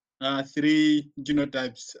 3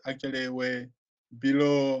 genotypes actually were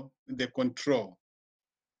below the control.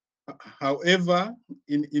 However,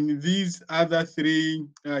 in these other 3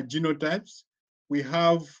 genotypes, we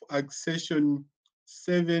have accession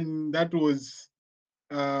 7 that was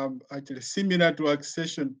actually similar to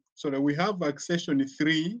accession. So we have accession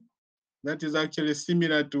 3 that is actually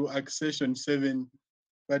similar to accession 7,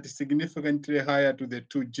 but significantly higher to the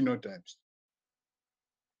 2 genotypes.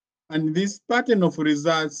 And this pattern of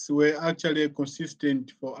results were actually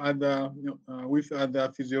consistent for other, with other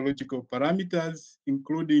physiological parameters,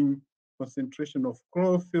 including concentration of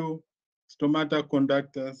chlorophyll, stomata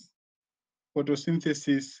conductors,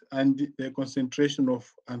 photosynthesis, and the concentration of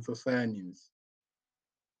anthocyanins.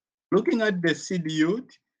 Looking at the seed yield,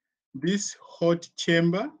 this hot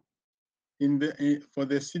chamber for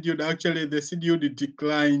the seed yield, actually the seed yield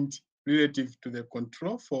declined relative to the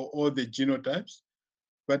control for all the genotypes,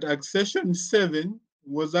 but accession 7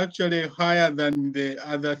 was actually higher than the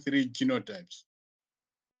other 3 genotypes.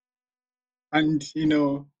 And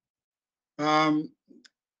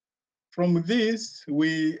from this,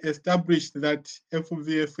 we established that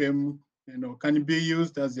FVFM can be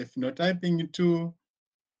used as a phenotyping tool,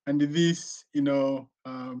 and this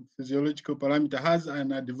physiological parameter has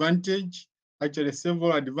an advantage actually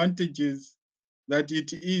several advantages, that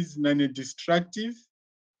it is non-destructive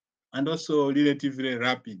and also relatively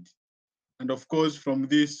rapid. And of course, from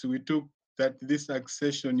this, we took that this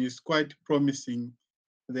accession is quite promising,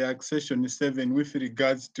 the accession 7 with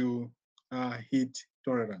regards to heat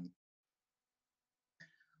tolerance.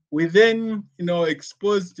 We then,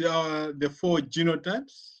 exposed the 4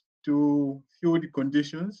 genotypes to field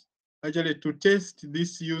conditions, actually to test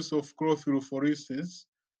this use of chlorophyllophoresis,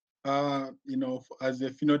 as a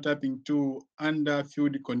phenotyping tool under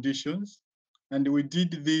field conditions. And we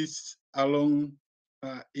did this along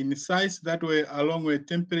in sites that were along a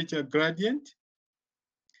temperature gradient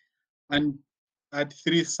and at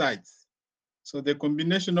 3 sites. So the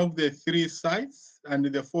combination of the 3 sites and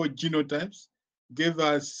the 4 genotypes gave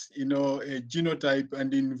us, a genotype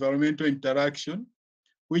and environmental interaction,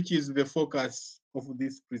 which is the focus of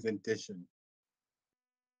this presentation.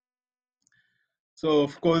 So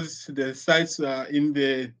of course, the sites are in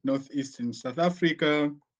the northeastern South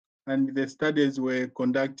Africa, and the studies were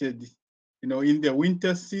conducted, in the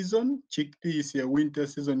winter season. Chickpea is a winter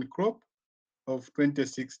season crop of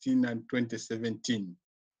 2016 and 2017.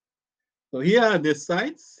 So here are the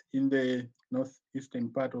sites in the northeastern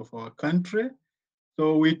part of our country.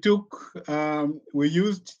 So we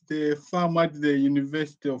used the farm at the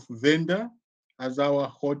University of Venda as our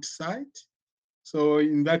hot site. So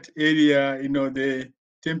in that area, the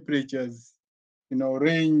temperatures,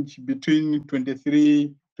 range between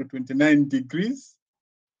 23 to 29 degrees.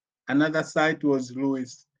 Another site was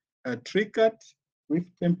Louis-Trichardt, with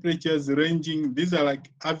temperatures ranging, these are like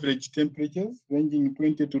average temperatures, ranging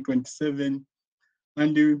 20 to 27.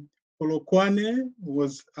 And Polokwane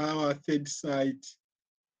was our 3rd site.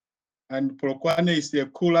 And Polokwane is a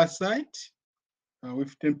cooler site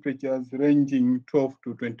with temperatures ranging 12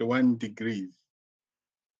 to 21 degrees.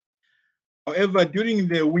 However, during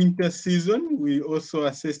the winter season, we also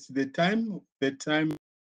assessed the time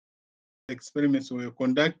experiments were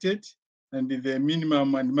conducted, and the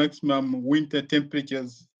minimum and maximum winter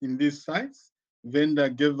temperatures in these sites. Venda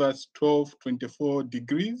gave us 12-24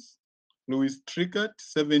 degrees, Louis-Trichardt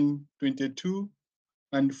 7-22,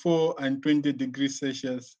 and 4 and 20 degrees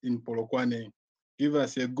Celsius in Polokwane give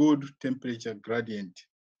us a good temperature gradient.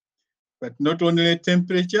 But not only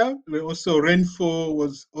temperature, also rainfall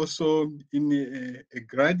was also in a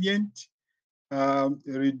gradient,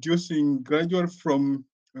 reducing gradual from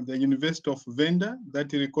the University of Venda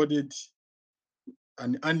that recorded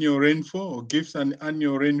an annual rainfall, or gives an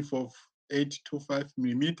annual rainfall of 825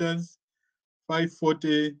 millimeters,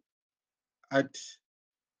 540 at,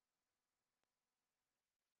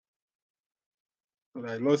 well,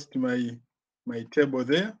 I lost my table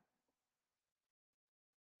there.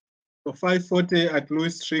 So 540 at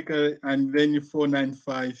Louis-Trichardt, and then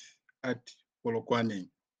 495 at Polokwane.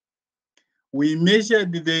 We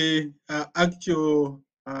measured the actual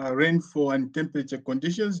rainfall and temperature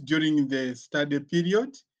conditions during the study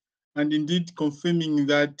period, and indeed confirming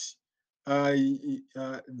that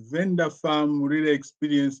Venda farm really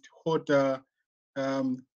experienced hotter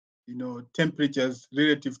temperatures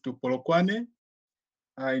relative to Polokwane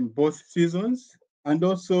in both seasons, and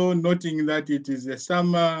also noting that it is a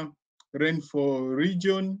summer rainfall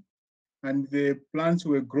region, and the plants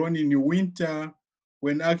were grown in winter,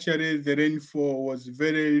 when actually the rainfall was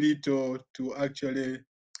very little to actually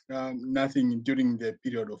nothing during the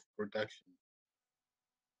period of production.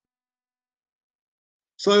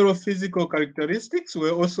 Soil physical characteristics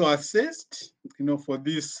were also assessed, for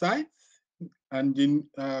these sites, and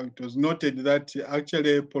it was noted that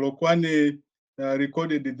actually Polokwane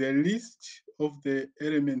recorded the list of the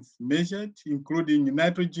elements measured, including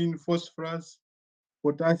nitrogen, phosphorus,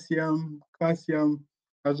 potassium, calcium,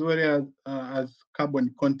 as well as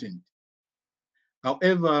carbon content.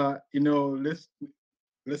 However,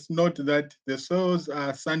 let's note that the soils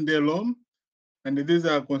are sandy loam, and these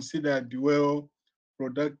are considered well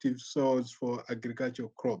productive soils for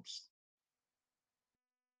agricultural crops.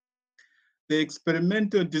 The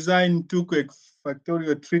experimental design took a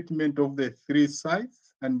factorial treatment of the 3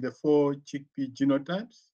 sites and the 4 chickpea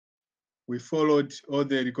genotypes. We followed all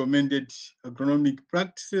the recommended agronomic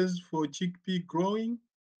practices for chickpea growing,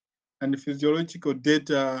 and physiological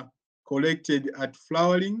data collected at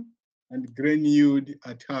flowering and grain yield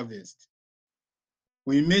at harvest.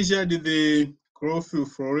 We measured the chlorophyll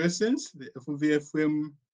fluorescence, the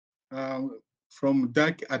FVFM, from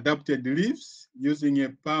dark adapted leaves using a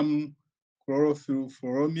palm chlorophyll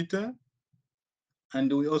fluorometer.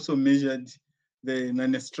 And we also measured the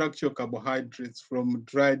non-structural carbohydrates from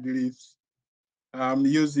dried leaves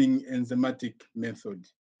using enzymatic method.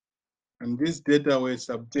 And these data were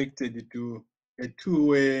subjected to a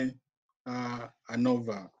 2-way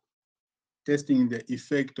ANOVA, testing the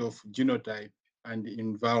effect of genotype and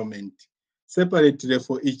environment separately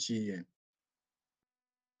for each year.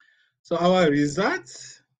 So our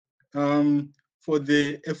results for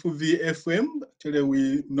the FVFM, actually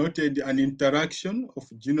we noted an interaction of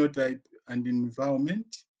genotype and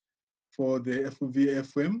environment for the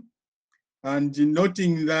FVFM, and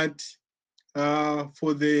noting that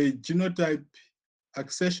for the genotype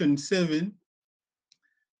accession 7,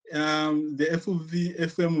 the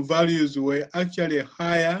FVFM values were actually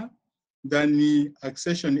higher than the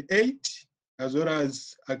accession 8 as well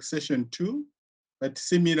as accession 2, but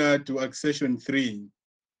similar to accession 3.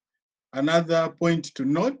 Another point to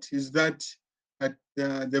note is that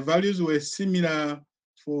the values were similar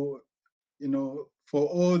for, for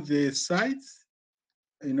all the sites,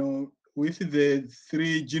 with the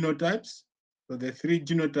 3 genotypes. So the 3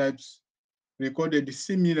 genotypes recorded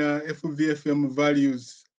similar FVFM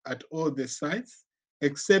values at all the sites,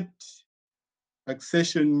 except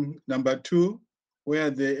accession number 2,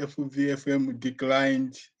 where the FVFM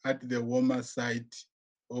declined at the warmer site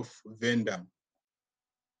of Venda.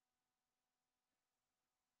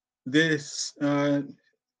 This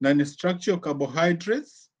non-structural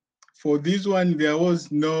carbohydrates, for this one, there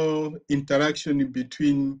was no interaction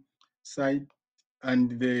between site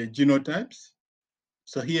and the genotypes.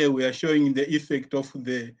 So here we are showing the effect of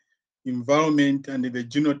the environment and the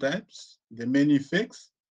genotypes, the main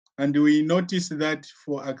effects. And we notice that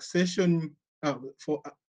for accession,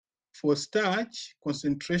 for starch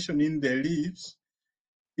concentration in the leaves,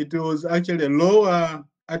 it was actually lower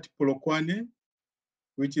at Polokwane,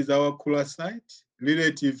 which is our cooler site,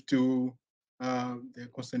 relative to the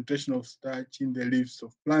concentration of starch in the leaves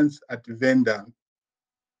of plants at Venda.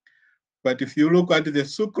 But if you look at the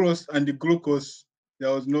sucrose and the glucose,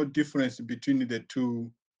 there was no difference between the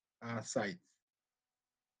two sites.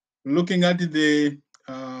 Looking at the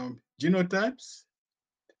genotypes,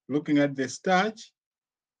 looking at the starch,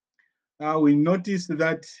 we noticed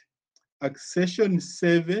that accession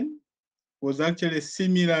 7 was actually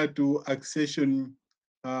similar to accession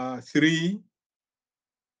 3,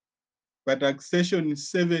 but accession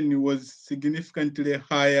 7 was significantly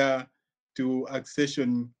higher to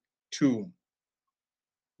accession 2.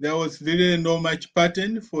 There was really no much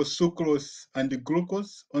pattern for sucrose and the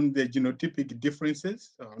glucose on the genotypic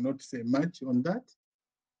differences. I will not say much on that.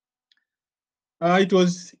 It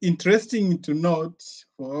was interesting to note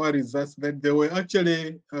for our results that there were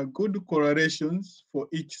actually good correlations for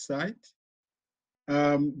each site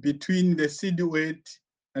between the seed weight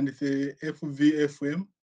and the FVFM,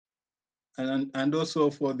 and also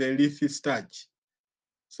for the leafy starch.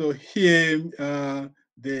 So here,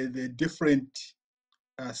 the different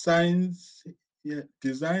signs,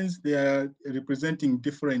 designs, they are representing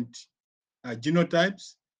different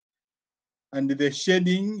genotypes, and the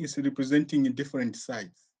shading is representing different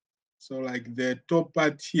sites. So like the top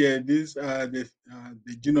part here, these are the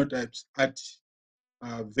genotypes at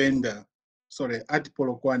Venda, sorry, at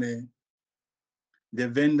Polokwane. The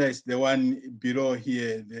Venda is the one below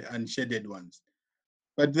here, the unshaded ones.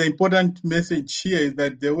 But the important message here is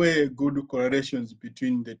that there were good correlations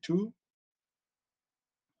between the two.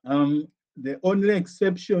 The only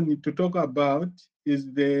exception to talk about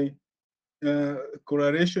is the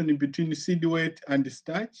correlation between seed weight and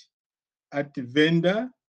starch at Venda,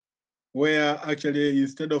 where actually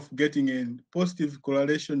instead of getting a positive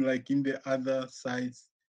correlation like in the other sites,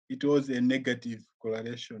 it was a negative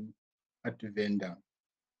correlation at Venda.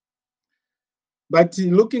 But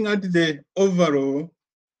looking at the overall,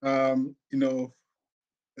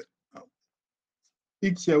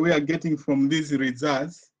 picture we are getting from these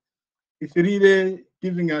results, it's really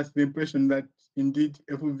giving us the impression that indeed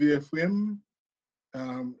FVFM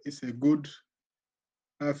is a good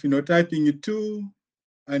phenotyping tool,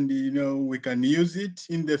 and we can use it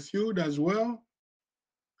in the field as well.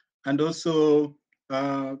 And also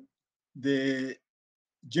the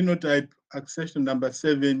genotype accession number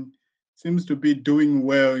 7 seems to be doing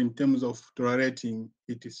well in terms of tolerating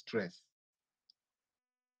heat stress.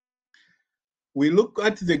 We look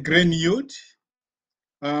at the grain yield,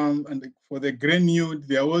 and for the grain yield,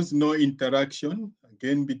 there was no interaction,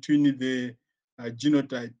 again, between the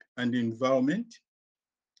genotype and the environment.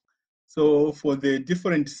 So for the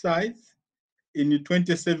different sites, in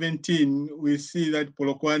 2017, we see that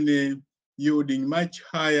Polokwane yielding much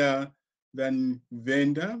higher than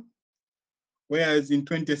Venda, whereas in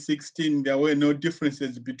 2016, there were no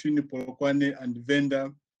differences between Polokwane and Venda,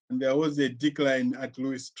 and there was a decline at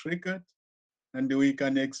Louis Trichardt. And we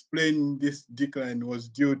can explain this decline was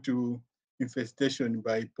due to infestation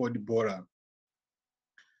by pod borer.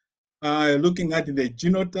 Looking at the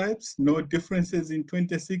genotypes, no differences in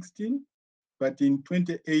 2016, but in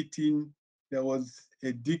 2018, there was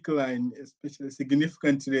a decline, especially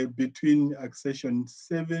significantly between accession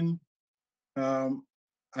 7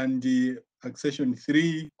 and the accession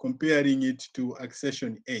 3, comparing it to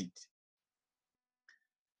accession 8.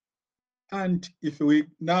 And if we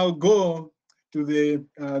now go to the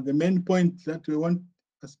main point that we want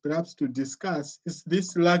us perhaps to discuss is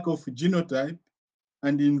this lack of genotype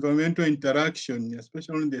and environmental interaction,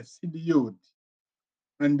 especially on the seed yield.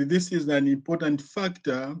 And this is an important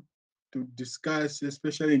factor to discuss,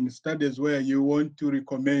 especially in studies where you want to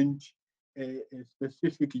recommend a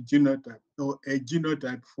specific genotype or a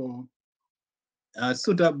genotype for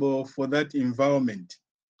suitable for that environment.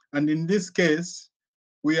 And in this case,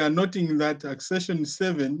 we are noting that accession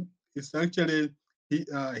 7 is actually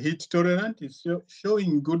heat tolerant. It's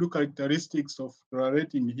showing good characteristics of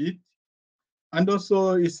tolerating heat, and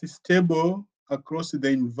also it's stable across the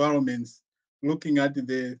environments, looking at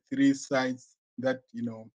the 3 sites that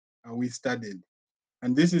we studied.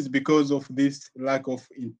 And this is because of this lack of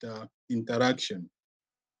interaction.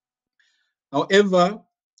 However,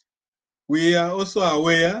 we are also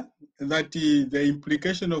aware that the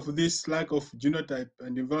implication of this lack of genotype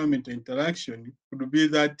and environmental interaction could be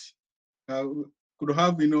that could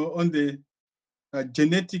have, on the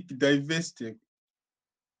genetic diversity.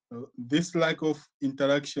 This lack of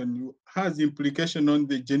interaction has implication on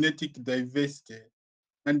the genetic diversity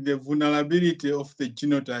and the vulnerability of the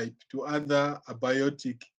genotype to other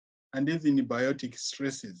abiotic and even biotic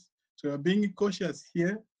stresses. So we're being cautious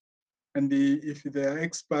here. And if there are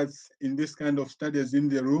experts in this kind of studies in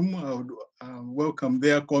the room, I would welcome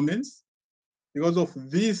their comments. Because of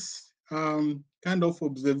this kind of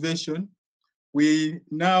observation, we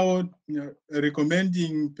now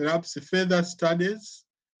recommending perhaps further studies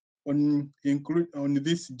on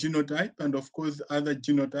this genotype and of course other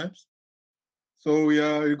genotypes. So we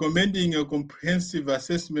are recommending a comprehensive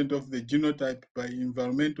assessment of the genotype by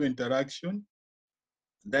environmental interaction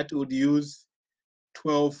that would use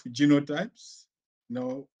 12 genotypes,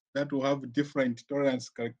 that will have different tolerance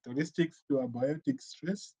characteristics to abiotic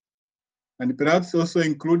stress, and perhaps also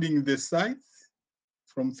including the sites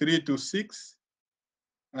from 3 to 6,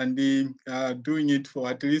 and doing it for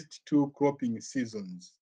at least 2 cropping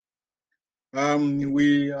seasons.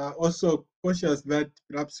 We are also cautious that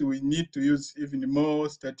perhaps we need to use even more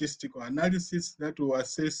statistical analysis that will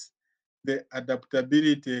assess the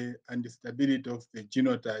adaptability and stability of the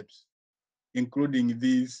genotypes, including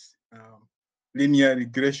these linear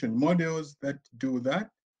regression models that do that,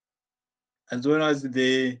 as well as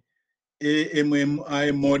the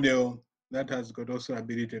AMMI model that has got also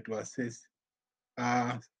ability to assess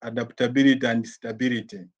adaptability and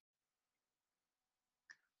stability.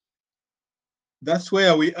 That's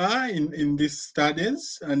where we are in these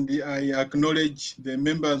studies, and I acknowledge the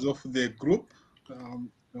members of the group.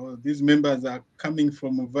 These members are coming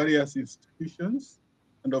from various institutions,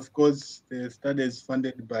 and of course, the study is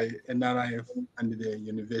funded by NRIF and the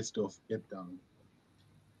University of Cape Town.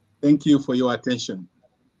 Thank you for your attention.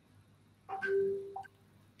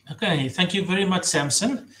 Okay, thank you very much,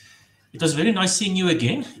 Samson. It was very nice seeing you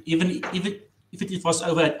again, even if it was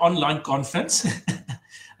over an online conference.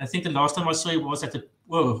 I think the last time I saw you was at a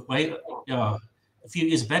few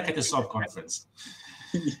years back at the SAAB conference.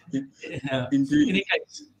 Indeed.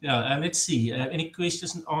 Let's see. Any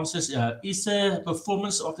questions and answers? Is the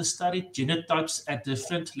performance of the studied genotypes at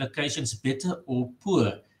different locations better or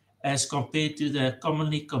poor as compared to the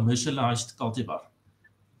commonly commercialized cultivar?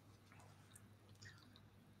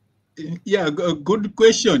 Yeah, a good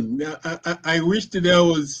question. I wish there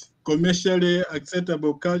was commercially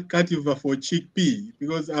acceptable cultivar for chickpea,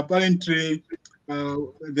 because apparently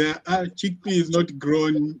chickpea is not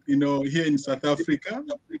grown, here in South Africa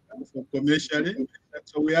commercially.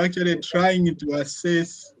 So we're actually trying to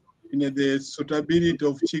assess, the suitability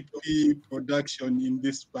of chickpea production in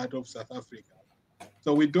this part of South Africa.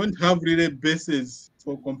 So we don't have really basis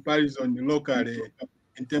for comparison locally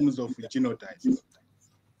in terms of genotypes.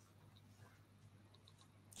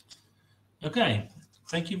 Okay,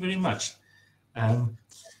 thank you very much.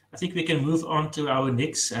 I think we can move on to our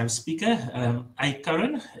next speaker,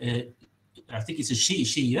 Karen. I think it's a she,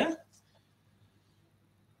 yeah?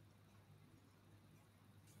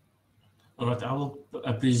 All right, I will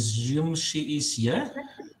presume she is here.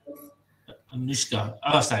 Anushka.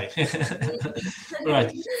 Oh, sorry.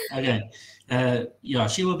 Right, okay.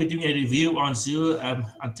 She will be doing a review on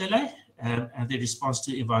zooantelle and the response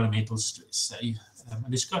to environmental stress. So,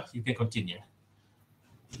 Anushka, you can continue.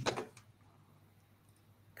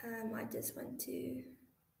 I just want to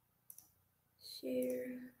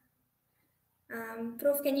share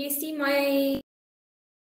Prof, can you see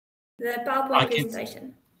the PowerPoint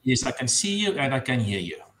presentation? Yes, I can see you and I can hear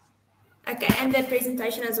you. Okay, and the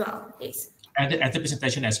presentation as well, yes. And the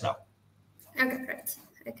presentation as well. Okay, great.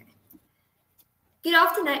 Okay. Good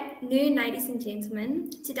afternoon, ladies and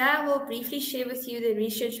gentlemen. Today I will briefly share with you the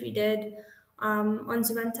research we did on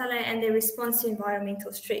Zulunatal and their response to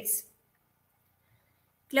environmental stress.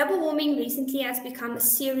 Global warming recently has become a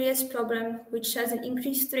serious problem which shows an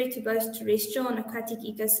increased threat to both terrestrial and aquatic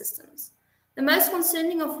ecosystems. The most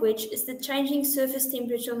concerning of which is the changing surface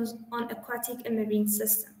temperatures on aquatic and marine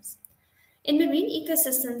systems. In marine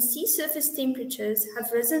ecosystems, sea surface temperatures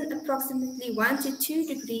have risen approximately 1 to 2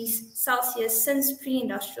 degrees Celsius since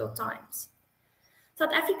pre-industrial times.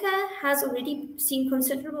 South Africa has already seen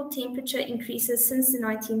considerable temperature increases since the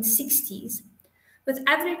 1960s, with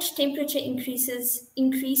average temperature increases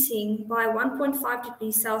increasing by 1.5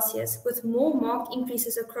 degrees Celsius, with more marked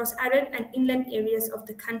increases across arid and inland areas of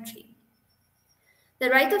the country. The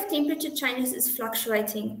rate of temperature changes is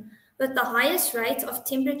fluctuating, with the highest rate of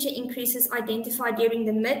temperature increases identified during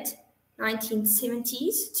the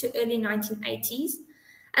mid-1970s to early 1980s,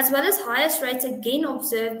 as well as highest rates again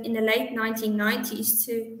observed in the late 1990s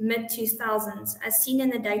to mid-2000s, as seen in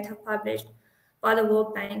the data published by the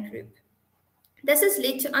World Bank Group. This has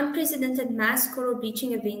led to unprecedented mass coral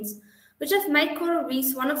bleaching events, which have made coral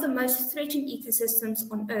reefs one of the most threatened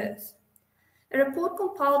ecosystems on Earth. A report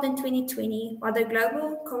compiled in 2020 by the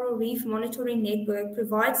Global Coral Reef Monitoring Network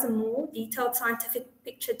provides a more detailed scientific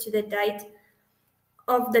picture to the date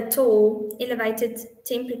of the toll elevated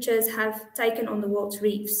temperatures have taken on the world's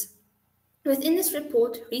reefs. Within this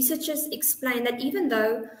report, researchers explain that even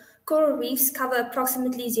though coral reefs cover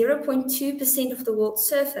approximately 0.2% of the world's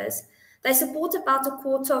surface, they support about a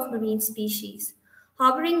quarter of marine species,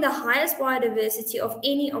 harboring the highest biodiversity of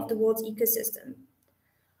any of the world's ecosystem.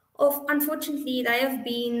 Unfortunately, they have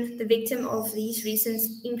been the victim of these recent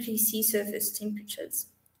increased sea surface temperatures.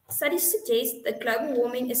 Studies suggest that global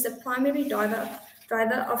warming is the primary driver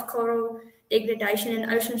of coral degradation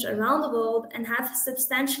in oceans around the world and have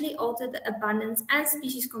substantially altered the abundance and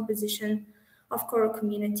species composition of coral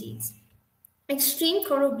communities. Extreme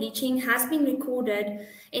coral bleaching has been recorded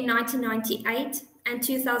in 1998 and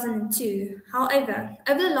 2002. However,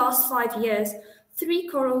 over the last 5 years, 3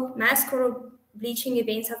 mass coral bleaching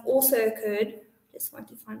events have also occurred, just want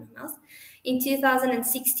to find my mouse, in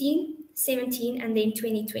 2016, 17, and then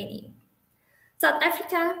 2020. South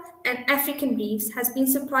Africa and African reefs has been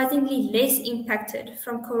surprisingly less impacted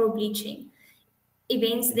from coral bleaching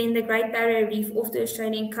events than the Great Barrier Reef off the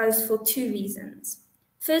Australian coast for 2 reasons.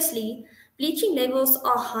 Firstly, bleaching levels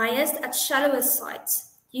are highest at shallower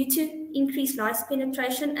sites due to increased light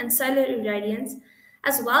penetration and solar irradiance,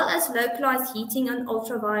 as well as localized heating and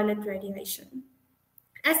ultraviolet radiation.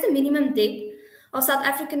 As the minimum depth of South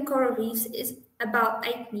African coral reefs is about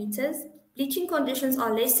 8 meters, bleaching conditions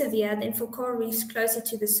are less severe than for coral reefs closer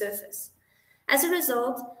to the surface. As a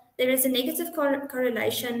result, there is a negative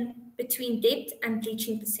correlation between depth and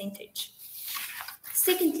bleaching percentage.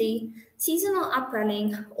 Secondly, seasonal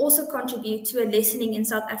upwelling also contributes to a lessening in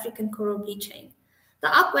South African coral bleaching. The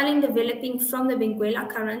upwelling developing from the Benguela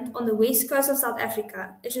Current on the west coast of South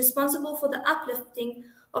Africa is responsible for the uplifting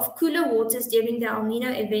of cooler waters during the El Nino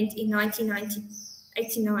event in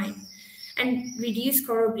 1989 and reduced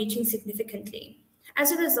coral bleaching significantly.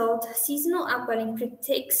 As a result, seasonal upwelling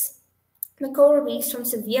protects the coral reefs from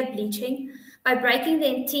severe bleaching by breaking the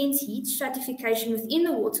intense heat stratification within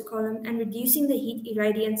the water column and reducing the heat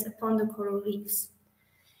irradiance upon the coral reefs.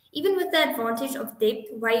 Even with the advantage of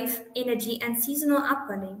depth, wave energy, and seasonal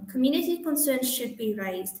upwelling, community concerns should be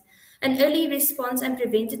raised. An early response and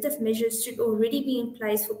preventative measures should already be in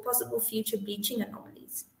place for possible future bleaching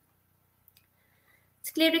anomalies.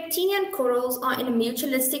 Scleractinian corals are in a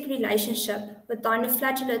mutualistic relationship with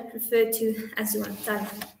dinoflagellate referred to as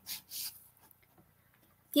zooxanthellae.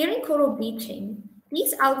 During coral bleaching,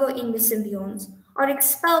 these algal endosymbionts are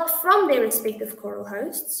expelled from their respective coral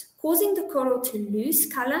hosts, causing the coral to lose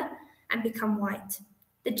color and become white.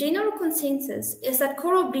 The general consensus is that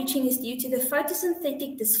coral bleaching is due to the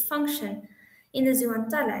photosynthetic dysfunction in the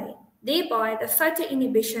zooxanthellae, thereby the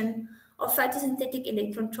photoinhibition of photosynthetic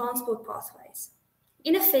electron transport pathways.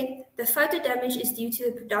 In effect, the photodamage is due to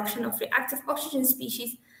the production of reactive oxygen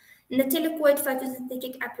species in the thylakoid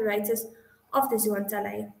photosynthetic apparatus of the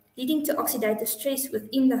zooxanthellae, leading to oxidative stress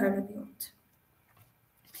within the holobiont.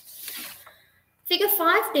 Figure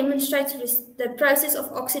 5 demonstrates the process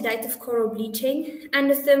of oxidative coral bleaching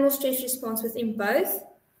and the thermal stress response within both,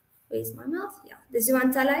 where's my mouth? Yeah, the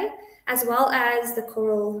zooxanthellae, as well as the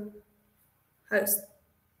coral host.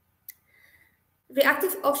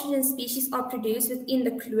 Reactive oxygen species are produced within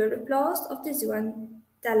the chloroplast of the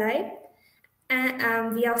zooxanthellae,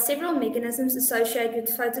 and we have several mechanisms associated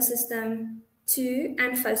with photosystem 2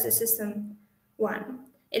 and photosystem 1,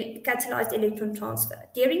 catalyzed electron transfer.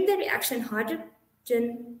 During the reaction,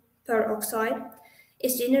 hydrogen peroxide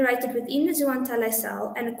is generated within the zooxanthellae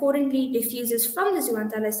cell and accordingly diffuses from the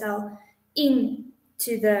zooxanthellae cell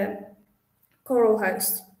into the coral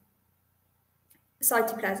host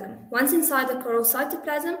cytoplasm. Once inside the coral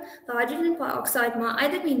cytoplasm, the hydrogen peroxide might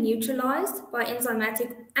either be neutralized by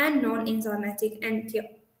enzymatic and non-enzymatic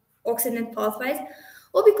antioxidant pathways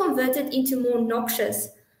or be converted into more noxious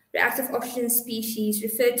reactive oxygen species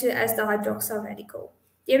referred to as the hydroxyl radical.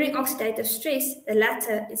 During oxidative stress, the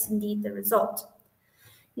latter is indeed the result.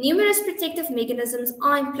 Numerous protective mechanisms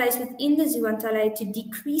are in place within the zooxanthellae to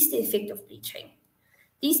decrease the effect of bleaching.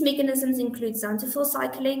 These mechanisms include xanthophyll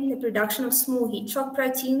cycling, the production of small heat shock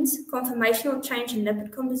proteins, conformational change in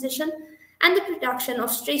lipid composition, and the production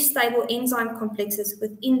of stress-stable enzyme complexes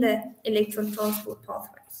within the electron transport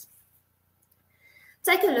pathways.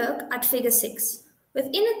 Take a look at Figure 6.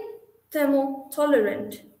 Within a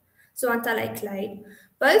thermal-tolerant zooxanthellae clade,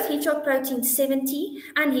 both heat shock protein 70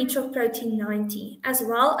 and heat shock protein 90, as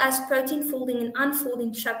well as protein folding and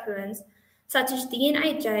unfolding chaperones, such as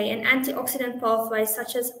DNAJ and antioxidant pathways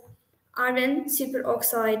such as iron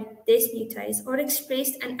superoxide dismutase, are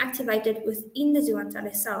expressed and activated within the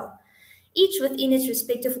zooxanthellae cell, each within its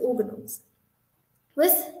respective organelles.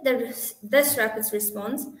 With this rapid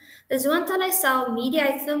response, the zooxanthellae cell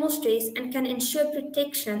mediates thermal stress and can ensure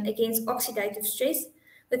protection against oxidative stress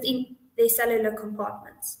within their cellular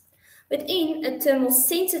compartments. Within a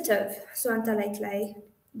thermal-sensitive zooxanthellae clade,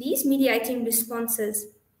 these mediating responses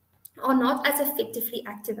are not as effectively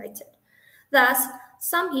activated. Thus,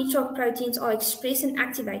 some heat shock proteins are expressed and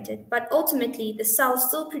activated, but ultimately the cell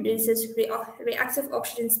still produces reactive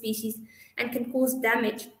oxygen species and can cause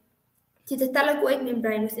damage to the thylakoid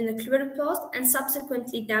membrane within the chloroplast and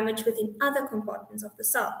subsequently damage within other compartments of the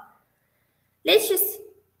cell. Let's just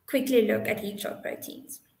quickly look at heat shock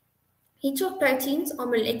proteins. Heat shock proteins are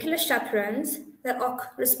molecular chaperones that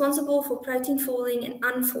are responsible for protein folding and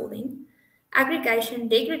unfolding, aggregation,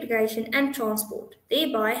 degradation, and transport,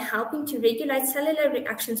 thereby helping to regulate cellular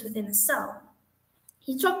reactions within a cell.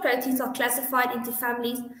 Heat shock proteins are classified into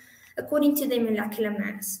families according to their molecular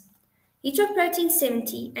mass. Heat shock protein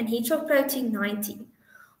 70 and heat shock protein 90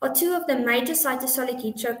 are two of the major cytosolic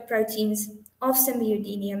heat shock proteins of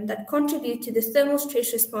symbiodinium that contribute to the thermal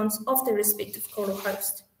stress response of the respective coral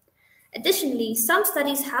host. Additionally, some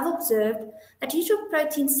studies have observed that heat shock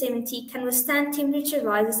protein 70 can withstand temperature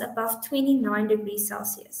rises above 29 degrees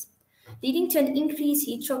Celsius, leading to an increased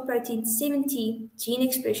heat shock protein 70 gene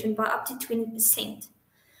expression by up to 20%.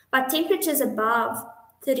 But temperatures above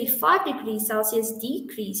 35 degrees Celsius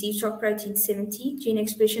decrease heat shock protein 70 gene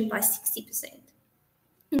expression by 60%.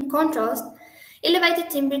 In contrast, elevated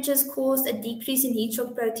temperatures caused a decrease in heat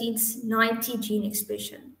shock proteins 90 gene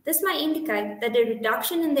expression. This may indicate that a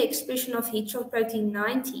reduction in the expression of heat shock protein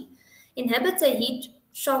 90 inhibits a heat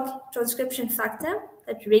shock transcription factor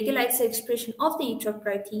that regulates the expression of the heat shock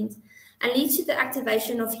proteins and leads to the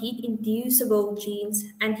activation of heat-inducible genes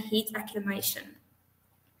and heat acclimation.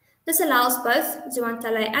 This allows both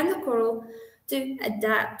zooxanthellae and the coral to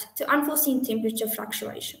adapt to unforeseen temperature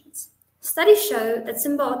fluctuations. Studies show that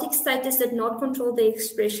symbiotic status did not control the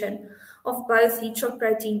expression of both heat shock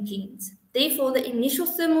protein genes. Therefore, the initial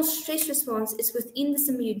thermal stress response is within the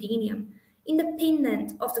symbiodinium,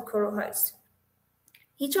 independent of the coral host.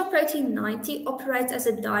 Heat shock protein 90 operates as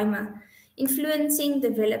a dimer, influencing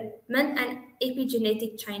development and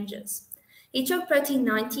epigenetic changes. Heat shock protein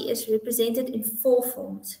 90 is represented in 4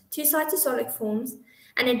 forms, 2 cytosolic forms,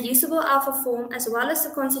 an inducible alpha form, as well as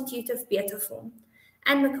a constitutive beta form,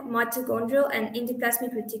 and mitochondrial and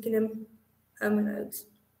endoplasmic reticulum homologues.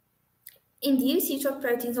 Induced heat shock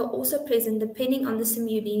proteins are also present depending on the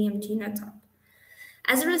symbiodinium genotype.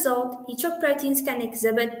 As a result, heat shock proteins can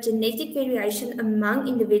exhibit genetic variation among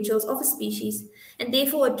individuals of a species and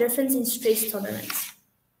therefore a difference in stress tolerance.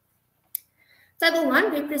 Table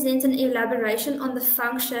 1 represents an elaboration on the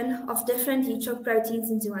function of different heat shock proteins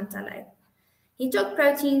in zooxanthellae. Heat shock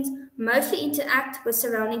proteins mostly interact with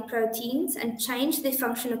surrounding proteins and change their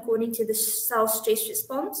function according to the cell stress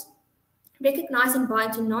response, recognize and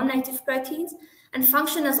bind to non-native proteins, and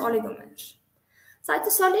function as oligomers.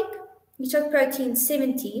 Cytosolic heat shock protein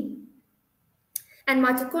 70 and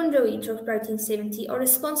mitochondrial heat shock protein 70 are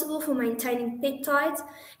responsible for maintaining peptides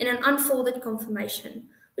in an unfolded conformation,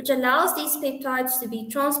 which allows these peptides to be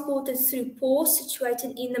transported through pores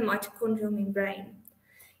situated in the mitochondrial membrane.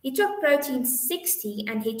 Heteroc protein 60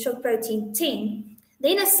 and heteroc protein 10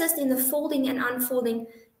 then assist in the folding and unfolding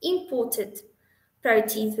imported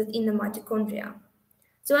proteins within the mitochondria.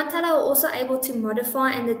 Zooxanthellae are also able to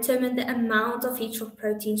modify and determine the amount of heteroc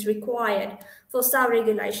proteins required for cell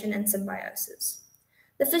regulation and symbiosis.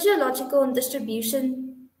 The physiological and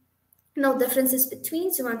distributional differences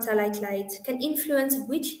between zooxanthellae clades can influence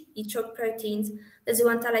which heteroc proteins the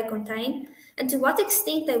zooxanthellae contain and to what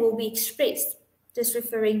extent they will be expressed, just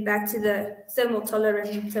referring back to the thermal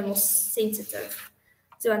tolerant and thermal sensitive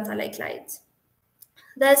zooxanthellae clades.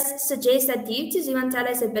 This suggests that due to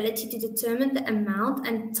zooxanthellae's ability to determine the amount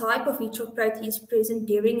and type of heteroc proteins present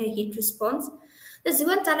during a heat response, the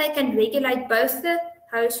zooxanthellae can regulate both the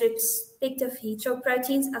host's respective heteroc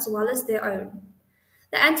proteins as well as their own.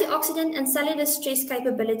 The antioxidant and cellular stress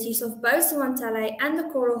capabilities of both zooxanthellae and the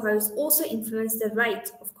coral host also influence the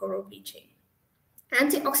rate of coral bleaching.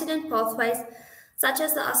 Antioxidant pathways such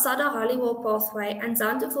as the Asada-Halliwell pathway and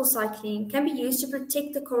xanthophyll cycling can be used to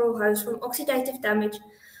protect the coral host from oxidative damage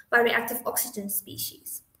by reactive oxygen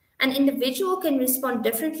species. An individual can respond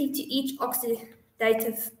differently to each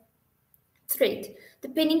oxidative threat,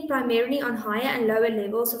 depending primarily on higher and lower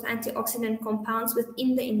levels of antioxidant compounds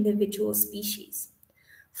within the individual species.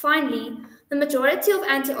 Finally, the majority of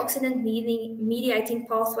antioxidant mediating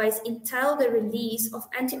pathways entail the release of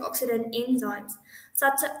antioxidant enzymes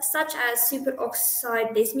such as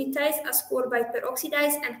superoxide dismutase, ascorbate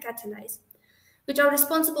peroxidase, and catalase, which are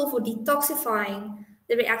responsible for detoxifying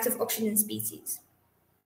the reactive oxygen species.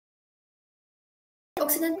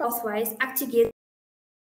 Antioxidant pathways act together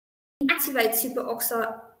to activate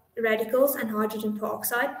superoxide radicals and hydrogen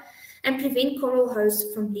peroxide and prevent coral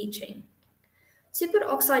hosts from bleaching.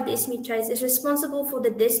 Superoxide dismutase is responsible for the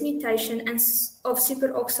dismutation of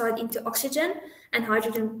superoxide into oxygen and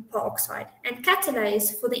hydrogen peroxide, and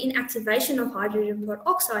catalase for the inactivation of hydrogen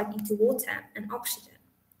peroxide into water and oxygen.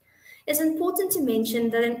 It's important to mention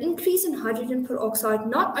that an increase in hydrogen peroxide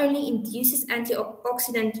not only induces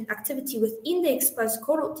antioxidant activity within the exposed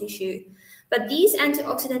coral tissue, but these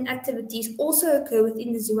antioxidant activities also occur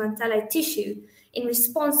within the zooxanthellae tissue in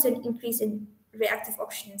response to an increase in reactive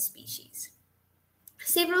oxygen species.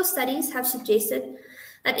 Several studies have suggested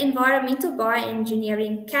that environmental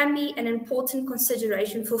bioengineering can be an important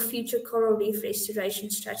consideration for future coral reef restoration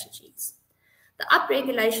strategies. The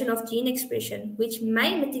upregulation of gene expression, which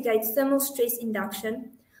may mitigate thermal stress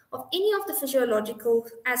induction of any of the physiological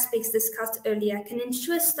aspects discussed earlier, can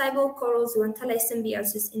ensure stable coral zooxanthellae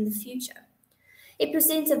symbiosis in the future. It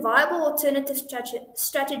presents a viable alternative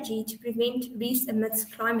strategy to prevent reefs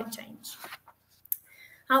amidst climate change.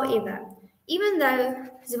 However, even though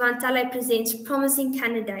zooxanthellae presents promising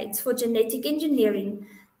candidates for genetic engineering,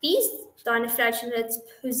 these dinoflagellates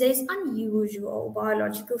possess unusual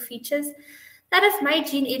biological features that have made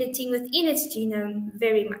gene editing within its genome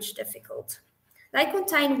very much difficult. They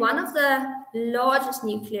contain one of the largest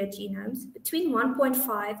nuclear genomes, between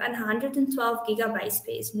 1.5 and 112 gigabase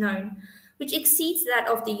pairs known, which exceeds that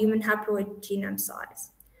of the human haploid genome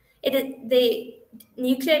size. The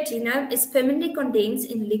nuclear genome is permanently condensed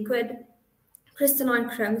in liquid crystalline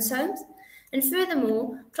chromosomes, and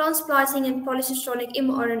furthermore, transplicing and polycistronic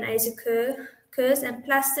mRNAs occurs and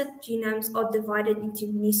plastid genomes are divided into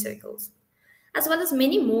mini circles, as well as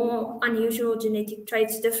many more unusual genetic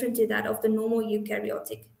traits different to that of the normal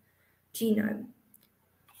eukaryotic genome.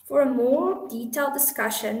 For a more detailed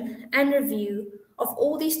discussion and review of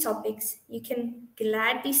all these topics, you can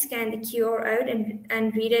gladly scan the QR code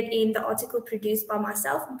and read it in the article produced by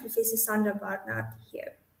myself and Professor Sandra Barnard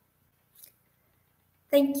here.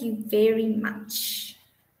 Thank you very much.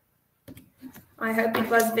 I hope it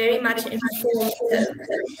was very much informative.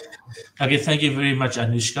 Okay, thank you very much,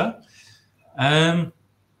 Anushka. Let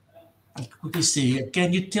me see.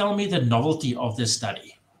 Can you tell me the novelty of this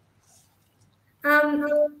study?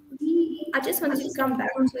 I just wanted to come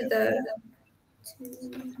back to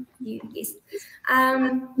yes.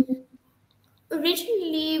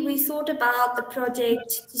 Originally, we thought about the project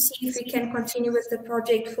to see if we can continue with the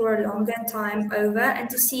project for a longer time over and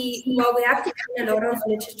to see, well, we have to do a lot of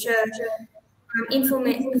literature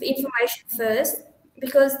information first,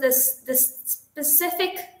 because this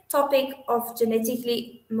specific topic of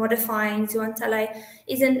genetically modifying zooxanthellae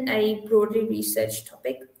isn't a broadly researched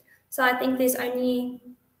topic. So I think there's only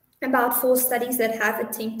about 4 studies that have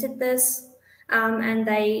attempted this, and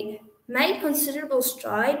they made considerable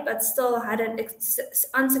stride, but still had an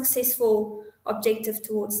unsuccessful objective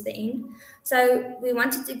towards the end. So we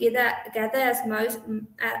wanted to gather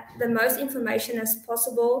the most information as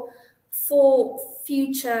possible for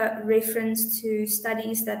future reference to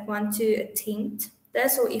studies that want to attempt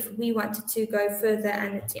this, or if we wanted to go further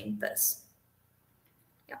and attempt this.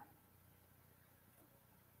 Yeah.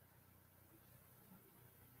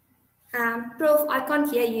 Prof, I can't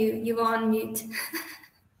hear you. You are on mute.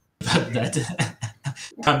 That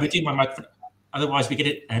I'm muting my microphone. Otherwise, we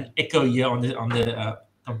get an echo here on the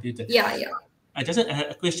computer. Yeah. I just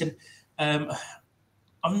a question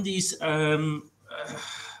on these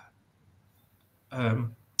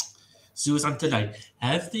zooxanthellae.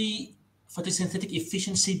 Have the photosynthetic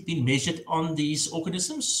efficiency been measured on these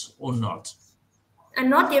organisms or not? And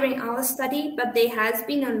not during our study, but there has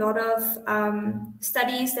been a lot of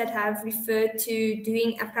studies that have referred to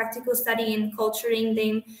doing a practical study in culturing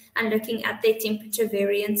them and looking at their temperature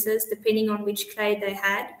variances depending on which clade they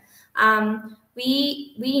had.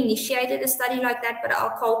 We initiated a study like that, but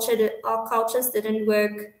our cultures didn't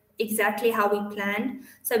work exactly how we planned,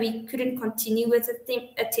 so we couldn't continue with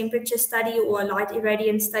a temperature study or a light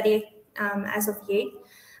irradiance study as of yet.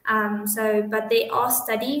 But there are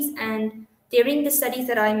studies, and during the studies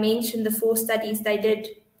that I mentioned, the 4 studies, they did,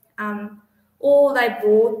 or they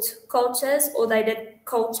bought cultures, or they did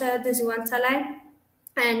culture the zooxanthellae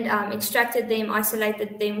and extracted them,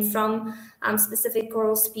 isolated them from specific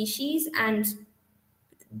coral species, and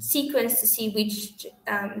sequenced to see which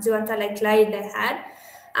zooxanthellae clade they had,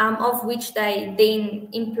 of which they then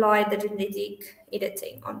implied the genetic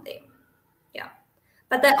editing on them. Yeah.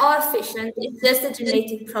 But they are efficient. It's just a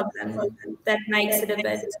genetic problem that makes it a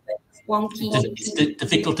bit wonky. It's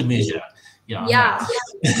difficult to measure. Yeah. Yeah.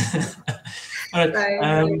 All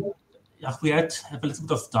right. We have a little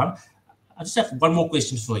bit of time. I just have one more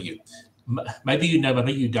question for you. Maybe you know,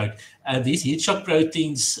 maybe you don't. These heat shock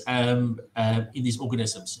proteins in these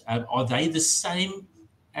organisms, are they the same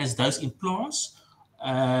as those in plants,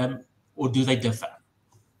 or do they differ?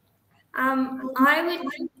 I would,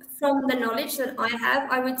 from the knowledge that I have,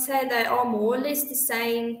 I would say they are more or less the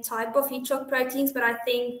same type of heat shock proteins, but I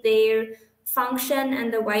think their function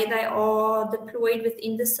and the way they are deployed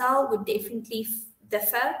within the cell would definitely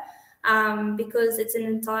differ, because it's an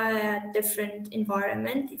entire different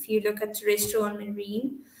environment. If you look at terrestrial and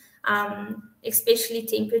marine, especially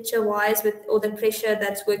temperature-wise, with all the pressure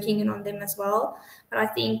that's working on them as well. But I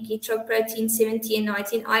think heat shock protein 17 and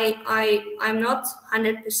 19, I'm not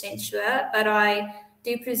 100% sure, but I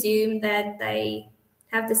do presume that they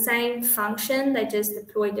have the same function, they just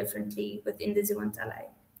deploy differently within the zooxanthellae.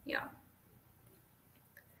 Yeah.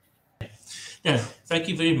 Yeah, thank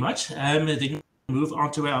you very much. Then we move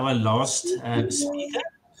on to our last speaker,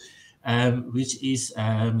 which is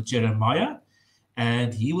Jeremiah,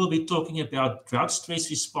 and he will be talking about drought stress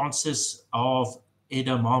responses of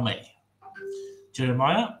edamame.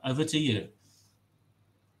 Jeremiah, over to you.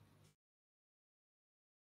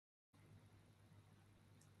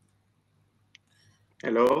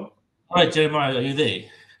 Hello. All right, Jeremiah, are you there?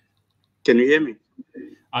 Can you hear me?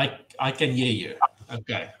 I can hear you.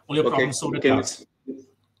 Okay. All your problems sorted out.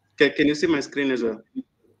 Can you see my screen as well?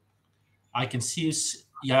 I can see you.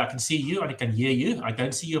 Yeah, I can see you and I can hear you. I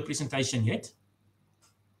don't see your presentation yet.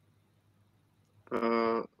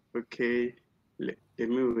 Okay. Let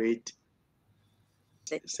me wait.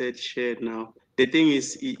 Set share now. The thing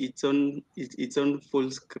is, it's on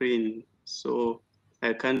full screen, so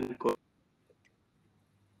I can't go.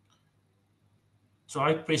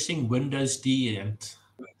 Try pressing Windows D and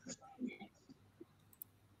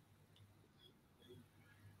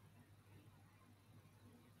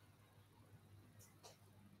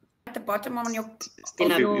at the bottom on your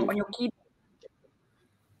keyboard.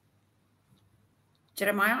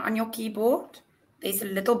 Jeremiah, on your keyboard, there's a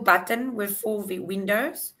little button with 4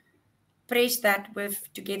 windows. Press that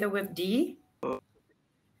together with D.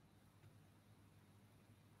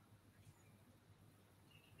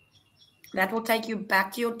 That will take you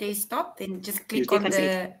back to your desktop. Then just click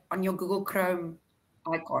on your Google Chrome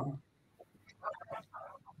icon.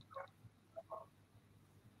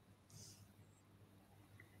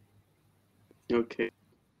 Okay.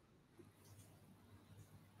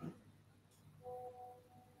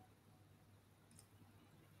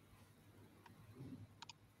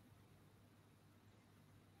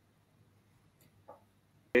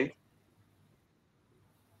 Okay.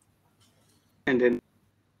 And then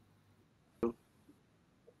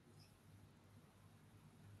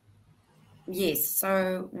yes.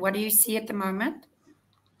 So what do you see at the moment?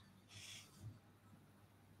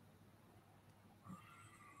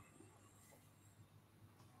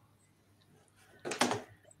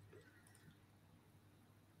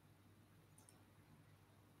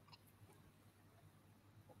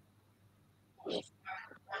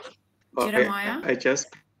 Jeremiah? I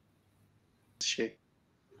just share.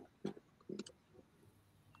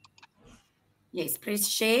 Yes, press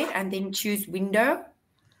share and then choose window.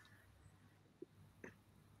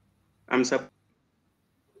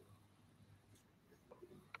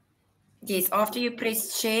 Yes, after you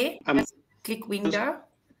press share, click window.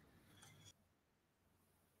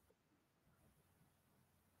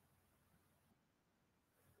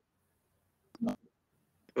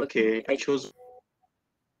 Okay, I chose.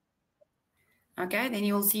 Okay, then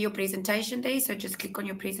you will see your presentation there. So just click on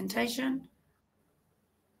your presentation.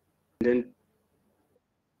 Then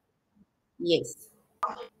yes.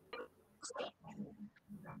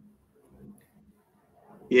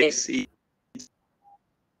 Yes.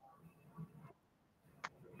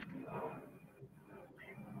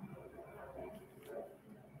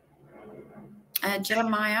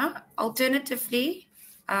 Jeremiah, alternatively,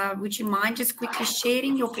 would you mind just quickly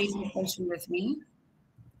sharing your presentation with me?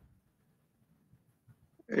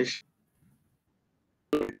 Can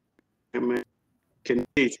you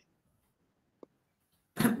see it?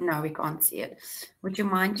 No, we can't see it. Would you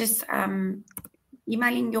mind just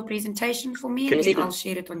emailing your presentation for me, Can and you then I'll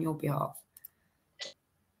share it on your behalf?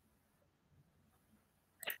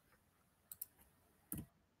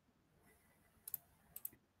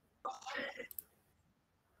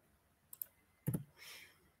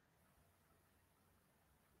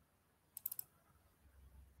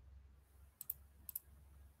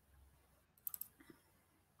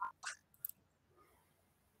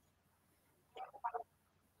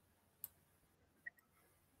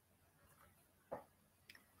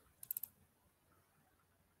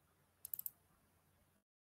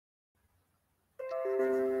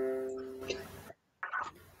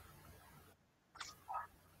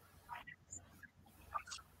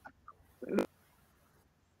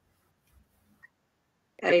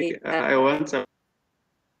 I want some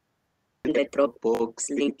the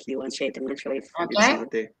Dropbox link you want shared. I'm not sure if it's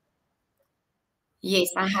not there. Yes,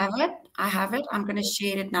 I have it. I have it. I'm going to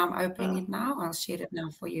share it now. I'm opening it now. I'll share it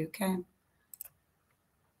now for you. Okay.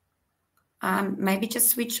 Maybe just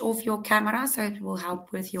switch off your camera so it will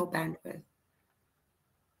help with your bandwidth.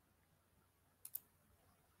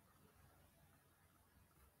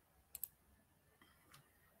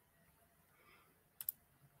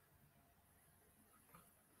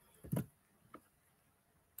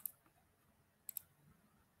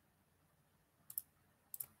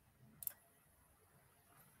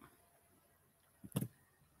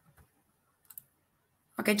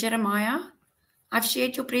 Okay, Jeremiah, I've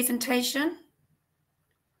shared your presentation.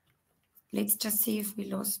 Let's just see if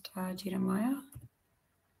we lost Jeremiah.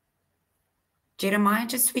 Jeremiah,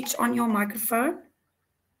 just switch on your microphone.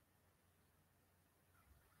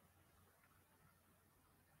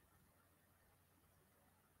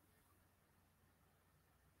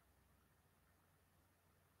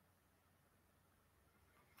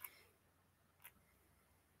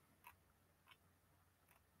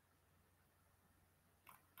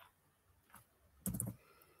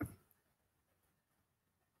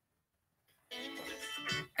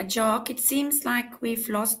 Jock, it seems like we've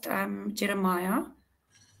lost Jeremiah.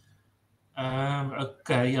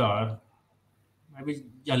 Okay, yeah. Maybe,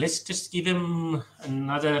 yeah, let's just give him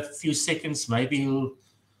another few seconds. Maybe he'll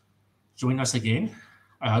join us again.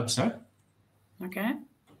 I hope so. Okay.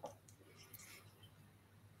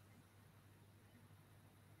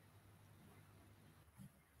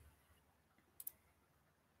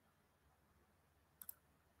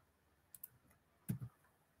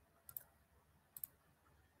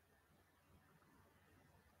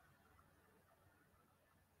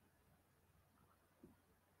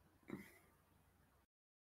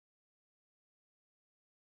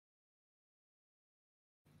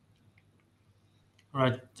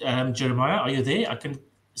 Right, Jeremiah, are you there? I can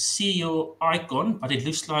see your icon, but it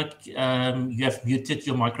looks like you have muted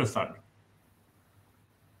your microphone.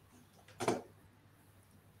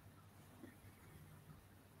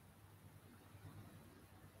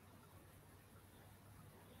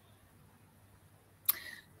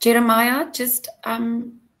 Jeremiah, just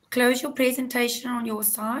close your presentation on your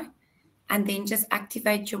side and then just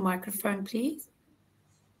activate your microphone, please.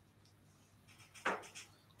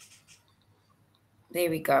 There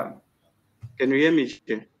we go. Can you hear me?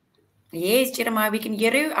 Yes, Jeremiah, we can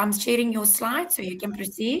hear you. I'm sharing your slides so you can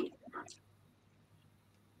proceed.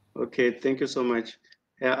 Okay, thank you so much.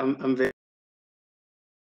 Yeah, I'm very.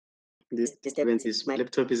 This disturbance is my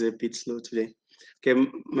laptop is a bit slow today. Okay,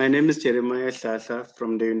 my name is Jeremiah Hlahla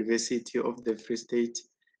from the University of the Free State,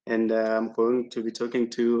 and I'm going to be talking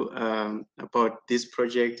to you about this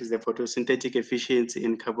project, the photosynthetic efficiency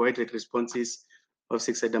in carbohydrate responses of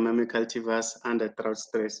 6-edamame cultivars under drought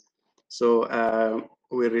stress. So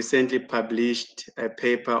we recently published a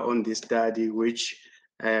paper on this study, which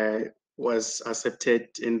was accepted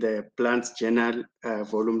in the Plants Journal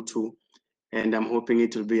Volume 2, and I'm hoping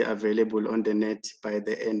it will be available on the net by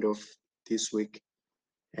the end of this week.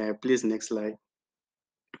 Please, next slide.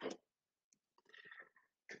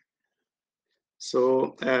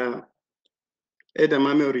 So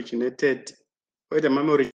edamame originated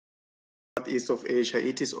southeast of Asia.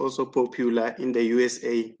 It is also popular in the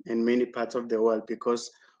USA and many parts of the world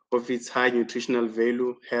because of its high nutritional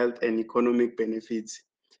value, health, and economic benefits.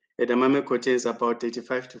 Edamame contains about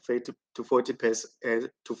 35 to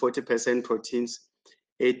 40% proteins,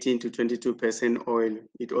 18 to 22% oil.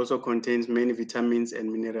 It also contains many vitamins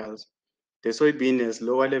and minerals. The soybean has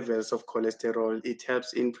lower levels of cholesterol. It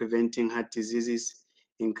helps in preventing heart diseases,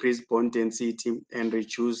 increase bone density, and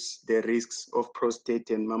reduce the risks of prostate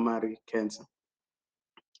and mammary cancer.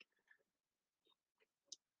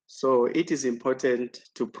 So it is important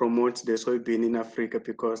to promote the soybean in Africa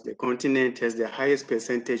because the continent has the highest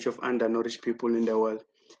percentage of undernourished people in the world.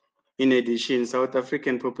 In addition, South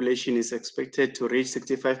African population is expected to reach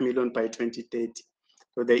 65 million by 2030.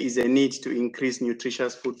 So there is a need to increase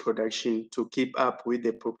nutritious food production to keep up with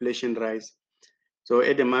the population rise. So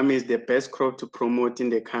edamame is the best crop to promote in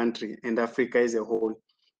the country and Africa as a whole.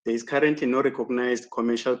 There is currently no recognized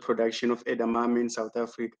commercial production of edamame in South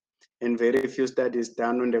Africa, and very few studies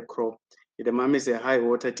done on the crop. Edamame is a high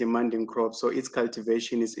water demanding crop, so its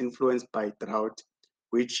cultivation is influenced by drought,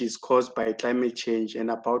 which is caused by climate change,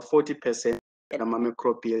 and about 40% of edamame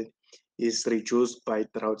crop yield is reduced by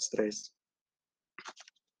drought stress.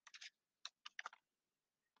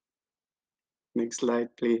 Next slide,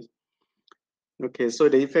 please. Okay, so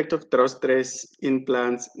the effect of drought stress in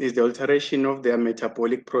plants is the alteration of their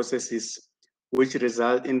metabolic processes, which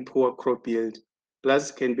result in poor crop yield.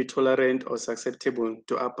 Plants can be tolerant or susceptible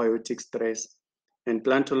to abiotic stress, and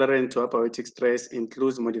plant tolerant to abiotic stress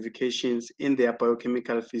includes modifications in their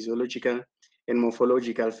biochemical, physiological, and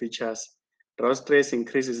morphological features. Drought stress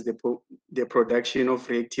increases the production of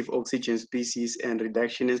reactive oxygen species and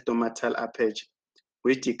reduction in stomatal aperture,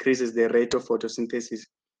 which decreases the rate of photosynthesis.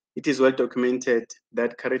 It is well documented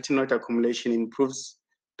that carotenoid accumulation improves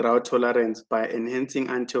drought tolerance by enhancing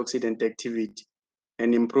antioxidant activity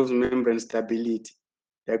and improves membrane stability.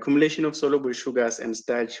 The accumulation of soluble sugars and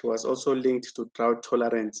starch was also linked to drought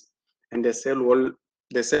tolerance, and the cell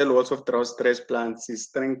walls of drought stress plants is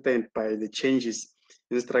strengthened by the changes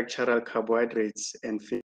in structural carbohydrates and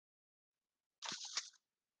fat.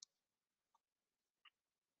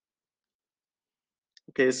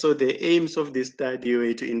 Okay, so the aims of this study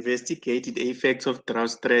were to investigate the effects of drought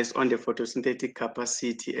stress on the photosynthetic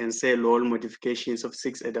capacity and cell wall modifications of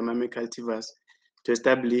 6 edamame cultivars to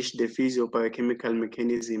establish the physiobiochemical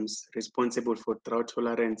mechanisms responsible for drought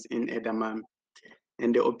tolerance in edamame.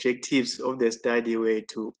 And the objectives of the study were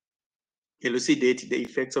to elucidate the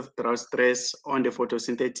effects of drought stress on the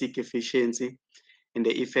photosynthetic efficiency and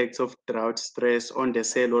the effects of drought stress on the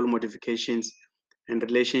cell wall modifications and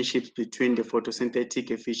relationships between the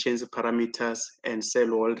photosynthetic efficiency parameters and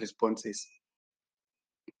cell wall responses.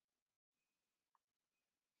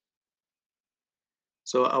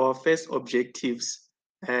 So our first objectives,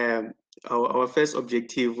 our first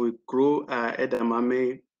objective, we grew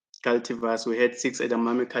edamame cultivars. We had 6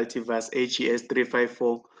 edamame cultivars, HES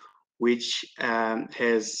 354, which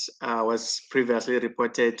was previously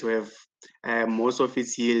reported to have most of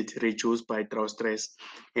its yield reduced by drought stress,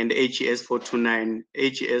 and HES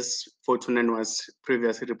 429 was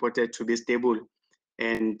previously reported to be stable,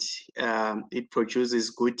 and it produces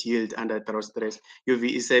good yield under drought stress.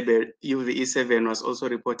 UVE7 was also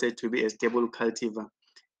reported to be a stable cultivar,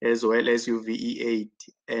 as well as UVE8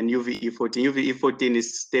 and UVE14. UVE14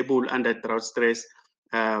 is stable under drought stress,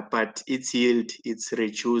 but its yield is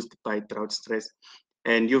reduced by drought stress.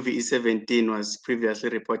 And UVE17 was previously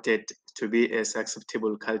reported to be a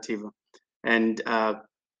susceptible cultivar. And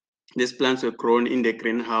these plants were grown in the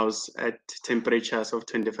greenhouse at temperatures of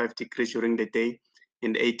 25 degrees during the day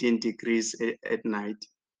and 18 degrees at night.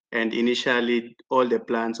 And initially, all the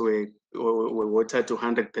plants were watered to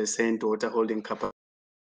 100% water holding capacity,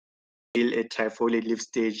 till a trifoliate leaf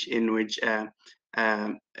stage in which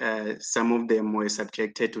some of them were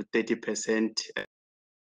subjected to 30%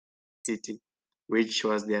 acidity, which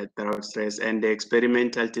was their drought stress. And the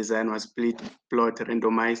experimental design was split plot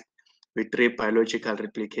randomized with 3 biological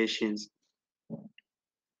replications.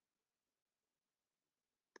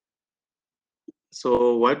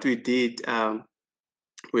 So what we did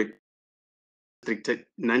with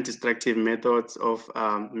non-destructive methods of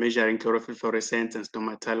measuring chlorophyll fluorescence and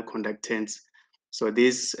stomatal conductance. So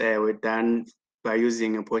these were done by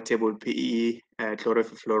using a portable PEE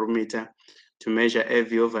chlorophyll fluorometer to measure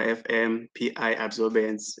FV over FM, PI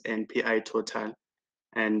absorbance, and PI total.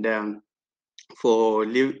 And for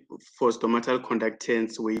stomatal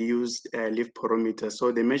conductance, we used leaf porometer.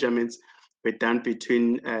 So the measurements were done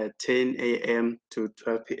between 10 a.m. to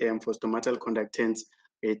 12 p.m. For stomatal conductance,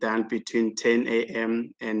 were done between 10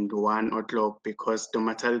 a.m. and 1 o'clock because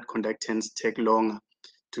stomatal conductance take longer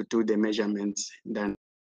to do the measurements than.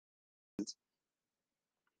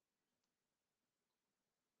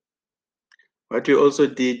 What we also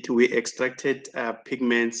did, we extracted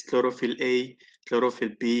pigments, chlorophyll A,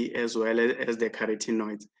 chlorophyll B, as well as the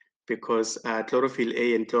carotenoids, because chlorophyll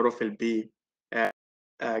A and chlorophyll B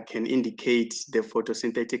can indicate the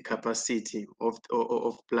photosynthetic capacity of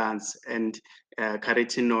plants, and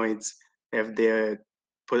carotenoids have the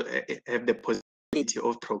possibility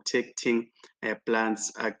of protecting plants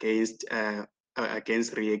against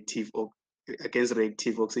reactive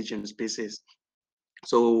oxygen species.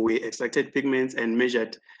 So we extracted pigments and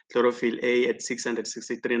measured chlorophyll A at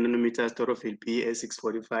 663 nanometers, chlorophyll B at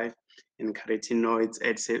 645, and carotenoids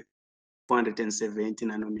at 470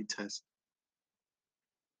 nanometers.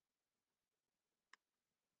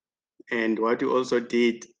 And what we also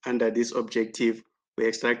did under this objective, we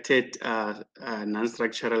extracted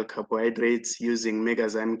non-structural carbohydrates using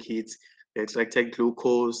megazyme kits. We extracted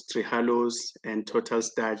glucose, trehalose, and total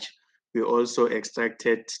starch. We also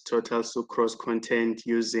extracted total sucrose content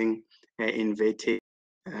using inverted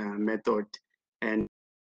method, and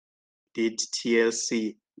did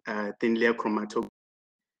TLC, thin layer chromatography,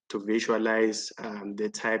 to visualize the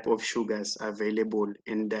type of sugars available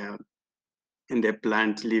in the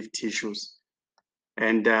plant leaf tissues.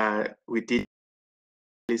 And we did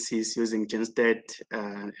analysis using Genstead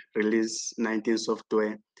release 19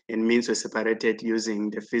 software, and means were separated using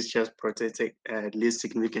the Fisher's protected least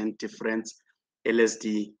significant difference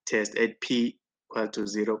LSD test at P equal to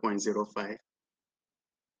 0.05.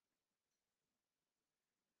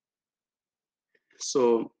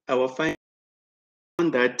 So our finding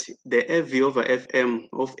that the FV over FM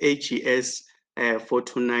of HES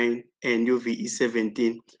 429 and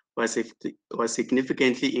UVE17 was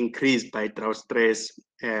significantly increased by drought stress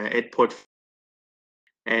at port.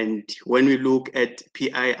 And when we look at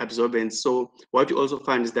PI absorbance, so what we also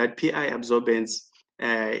find is that PI absorbance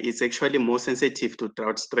is actually more sensitive to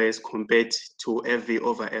drought stress compared to FV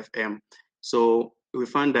over FM. So we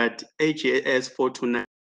found that HES 429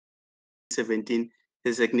 17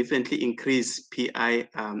 has significantly increased PI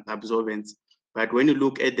absorbance. But when you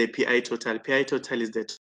look at the PI total is the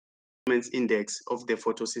performance index of the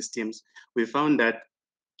photosystems. We found that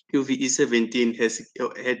UVE17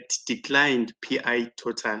 had declined PI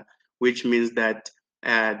total, which means that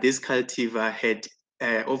this cultivar had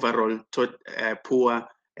overall poor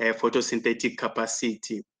photosynthetic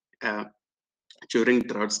capacity during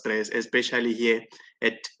drought stress, especially here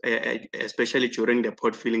especially during the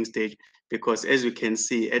pod filling stage, because as you can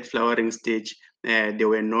see at flowering stage, there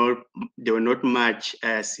were not much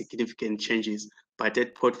significant changes, but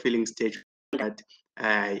at pod filling stage, that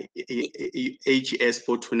HES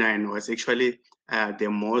 429 was actually the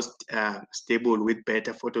most stable with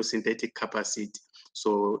better photosynthetic capacity.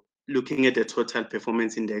 So looking at the total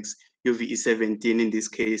performance index, UVE17 in this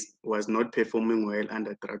case was not performing well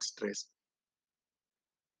under drought stress.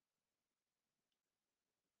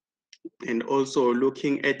 And also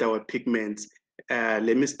looking at our pigments,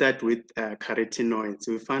 let me start with carotenoids.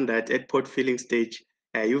 We found that at pod filling stage,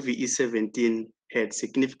 UVE17 had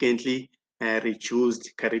significantly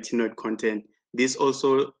reduced carotenoid content. This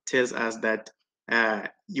also tells us that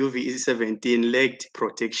UVE17 lacked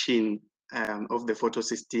protection of the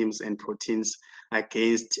photosystems and proteins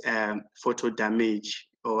against photo damage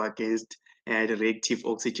or against the reactive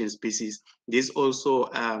oxygen species. This also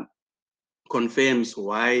confirms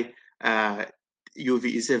why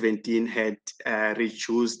UVE17 had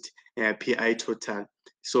reduced PI total.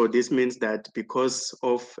 So this means that because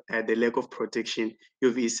of the lack of protection,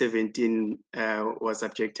 UVE17 was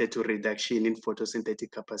subjected to reduction in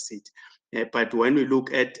photosynthetic capacity. But when we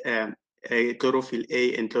look at chlorophyll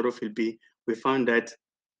A and chlorophyll B, we found that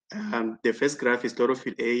the first graph is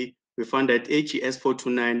chlorophyll A. We found that HES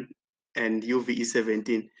 429 and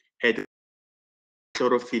UVE17 had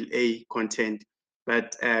chlorophyll A content.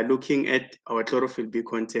 But looking at our chlorophyll B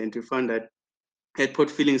content, we found that at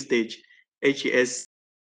pod filling stage, HES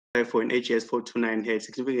 4 and HES 429 had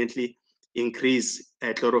significantly increased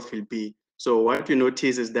chlorophyll B. So what we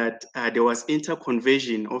notice is that there was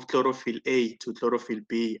interconversion of chlorophyll A to chlorophyll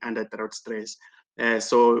B under drought stress.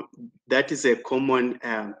 So that is a common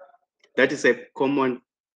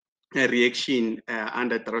reaction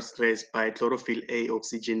under drought stress by chlorophyll A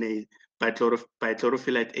oxygenase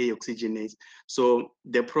chlorophyllite A oxygenase. So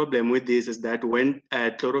the problem with this is that when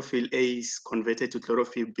chlorophyll A is converted to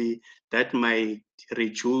chlorophyll B, that might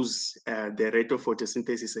reduce the rate of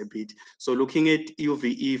photosynthesis a bit. So looking at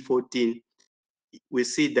UVE14, we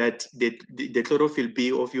see that the chlorophyll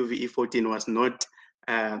B of UVE14 was not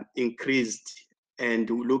increased. And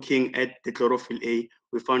looking at the chlorophyll A,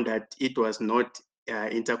 we found that it was not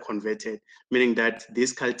interconverted, meaning that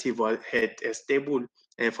this cultivar had a stable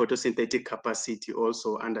photosynthetic capacity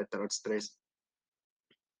also under drought stress.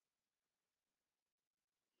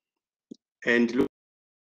 And look,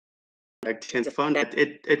 found that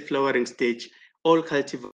at flowering stage, all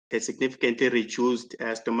cultivars had significantly reduced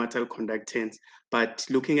stomatal conductance, but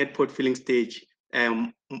looking at pot filling stage,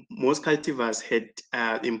 most cultivars had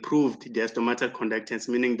improved their stomatal conductance,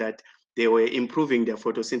 meaning that they were improving their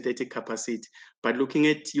photosynthetic capacity. But looking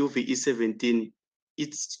at UVE17,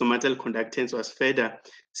 its stomatal conductance was further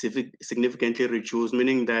significantly reduced,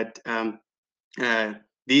 meaning that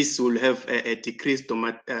this will have a decreased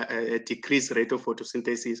rate of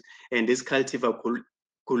photosynthesis, and this cultivar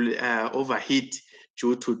could overheat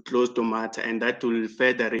due to closed stomata, and that will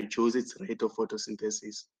further reduce its rate of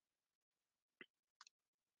photosynthesis.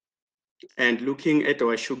 And looking at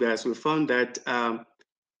our sugars, we found that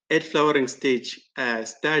at flowering stage,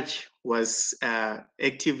 starch was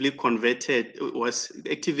actively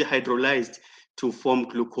hydrolyzed to form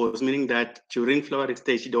glucose, meaning that during flowering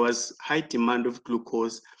stage, there was high demand of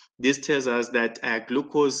glucose. This tells us that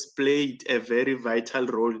glucose played a very vital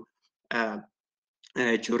role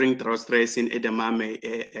during drought stress in edamame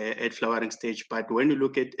at flowering stage. But when you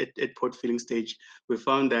look at pot filling stage, we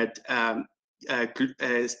found that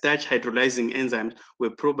starch hydrolyzing enzymes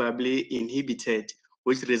were probably inhibited,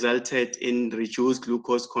 which resulted in reduced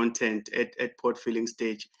glucose content at pot filling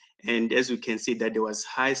stage. And as we can see that there was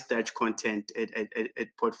high starch content at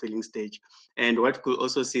pot filling stage. And what we could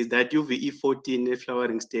also see is that UVE14 at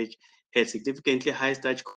flowering stage had significantly high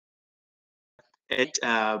starch at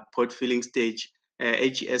pot filling stage.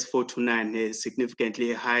 HES429 has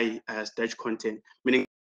significantly high starch content, meaning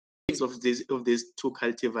of these two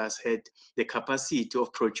cultivars had the capacity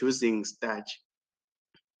of producing starch.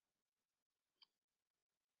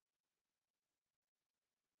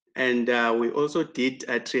 And we also did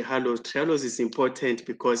trehalose. Trehalose is important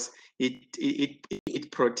because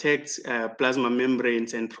it protects plasma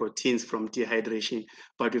membranes and proteins from dehydration.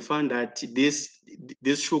 But we found that this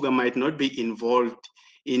sugar might not be involved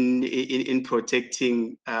in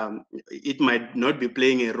protecting, it might not be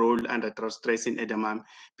playing a role under drought stress in edamame,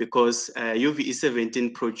 because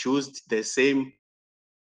UVE17 produced the same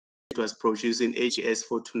it was produced in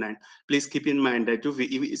HES429. Please keep in mind that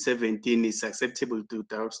UVE17 is susceptible to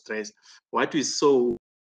drought stress. What we saw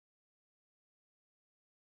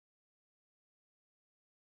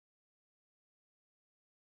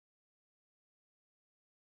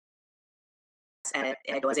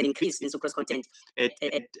it was an increase in sucrose content.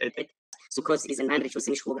 Sucrose is a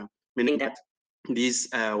non-reducing sugar, meaning that this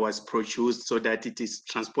was produced so that it is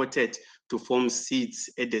transported to form seeds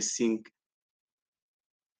at the sink.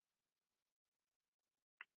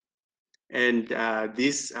 And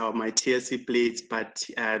these are my TLC plates, but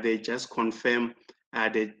they just confirm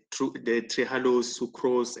the trehalose,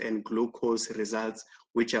 sucrose, and glucose results,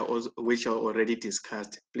 which are already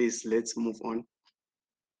discussed. Please, let's move on.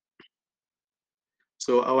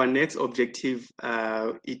 So our next objective,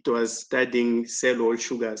 it was studying cell wall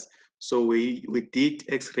sugars. So we did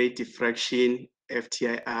X-ray diffraction,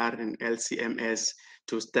 FTIR, and LCMS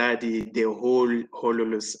to study the whole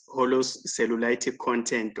holocellulite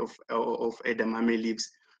content of edamame leaves.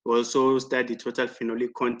 We also studied total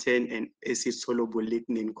phenolic content and acid-soluble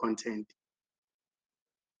lignin content.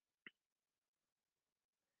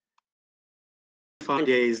 Found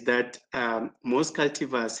here is that most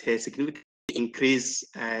cultivars have significantly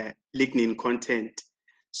increased lignin content.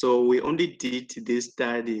 So we only did this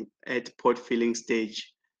study at pot filling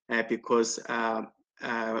stage because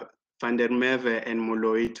Van der Merwe and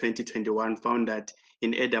Molloy 2021 found that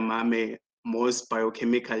in edamame, most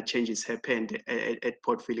biochemical changes happened at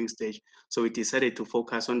pot filling stage. So we decided to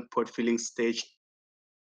focus on pot filling stage.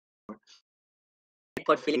 At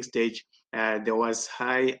pot filling stage, there was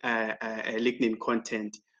high lignin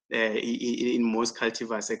content in most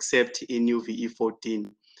cultivars except in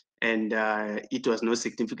UVE14, and it was not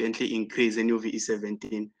significantly increased in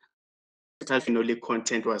UVE17. Total phenolic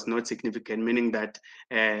content was not significant, meaning that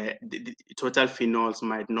the total phenols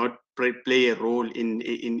might not play a role in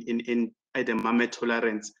edamame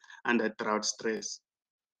tolerance under drought stress.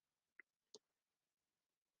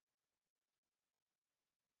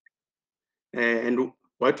 And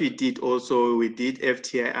what we did also, we did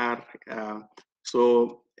FTIR.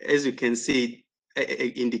 So as you can see,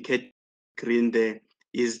 indicate green there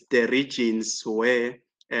is the regions where,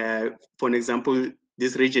 for example,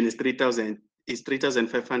 this region is 3,000. Is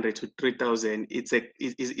 3,500 to 3,000. It's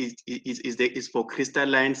for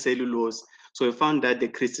crystalline cellulose. So we found that the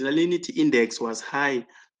crystallinity index was high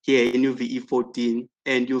here in UVE14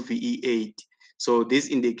 and UVE8. So this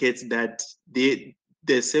indicates that the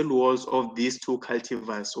cell walls of these two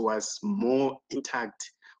cultivars was more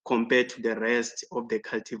intact compared to the rest of the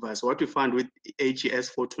cultivars. What we found with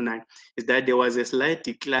AGS429 is that there was a slight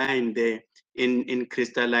decline there in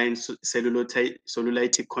crystalline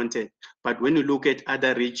cellulitic content. But when you look at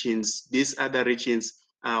other regions, these other regions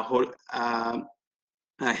are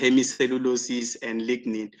hemicellulosis and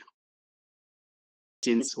lignin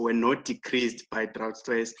were not decreased by drought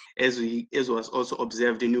stress, as was also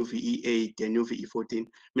observed in UVE8 and UVE14,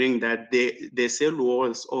 meaning that the cell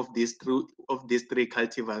walls of these three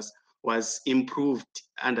cultivars was improved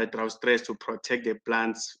under drought stress to protect the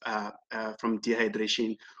plants from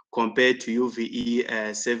dehydration, compared to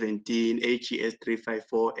UVE17,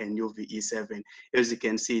 AGS354, and UVE7. As you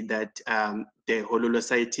can see that the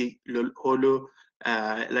hololytic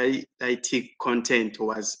content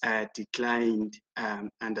was declined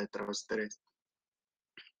under drought stress.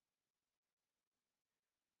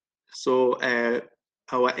 So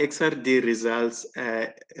our XRD results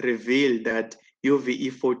reveal that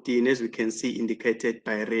UVE14, as we can see indicated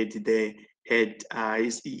by red there,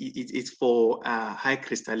 it's for high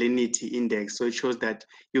crystallinity index. So it shows that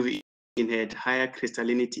UVE had higher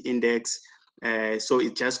crystallinity index. So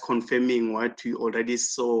it's just confirming what we already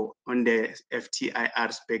saw on the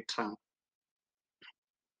FTIR spectrum.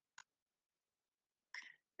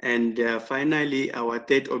 And finally, our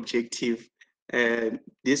third objective,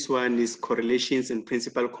 this one is correlations and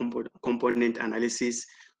principal component analysis.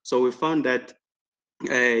 So we found that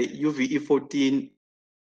UVE14,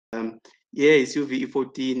 here is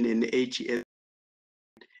UVE14 and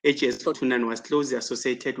AGS429 was closely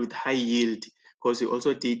associated with high yield, because we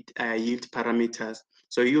also did yield parameters.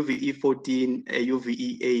 So UVE14,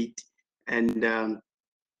 UVE8, and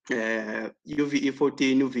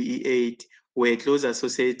UVE14, UVE8 were closely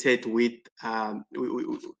associated with high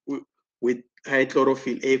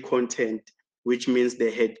chlorophyll A content, which means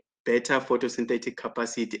they had better photosynthetic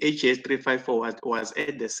capacity. AGS354 was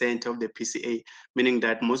at the center of the PCA, meaning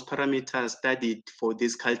that most parameters studied for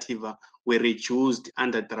this cultivar were reduced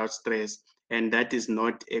under drought stress, and that is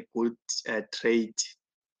not a good trait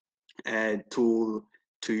to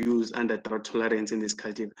use under drought tolerance in this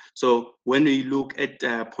cultivar. So when we look at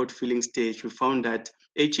pot filling stage, we found that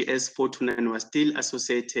AGS429 was still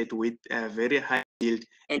associated with very high yield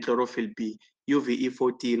and chlorophyll B.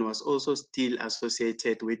 UVE14 was also still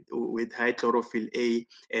associated with high chlorophyll A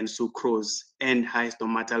and sucrose and high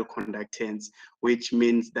stomatal conductance, which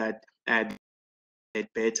means that had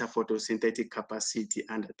better photosynthetic capacity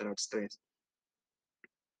under drought stress.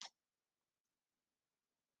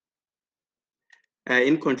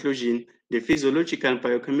 In conclusion, the physiological and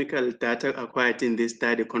biochemical data acquired in this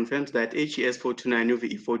study confirms that AGS429 and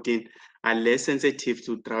UVE14 are less sensitive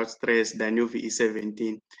to drought stress than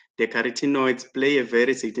UVE17. The carotenoids play a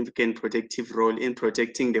very significant protective role in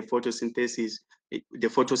protecting the photosynthesis, the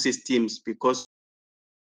photosystems, because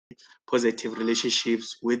positive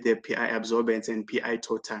relationships with the PI absorbance and PI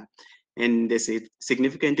total. And they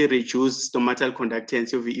significantly reduced stomatal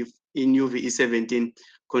conductance in UVE17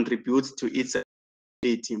 contributes to its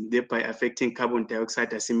thereby affecting carbon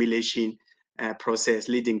dioxide assimilation process,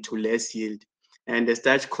 leading to less yield. And the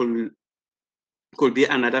starch could be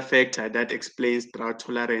another factor that explains drought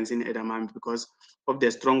tolerance in edamame, because of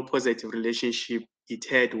the strong positive relationship it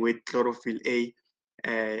had with chlorophyll A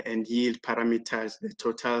and yield parameters, the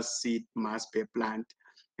total seed mass per plant.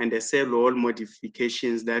 And the cell wall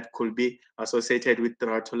modifications that could be associated with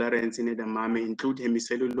drought tolerance in edamame include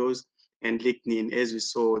hemicellulose and lignin, as we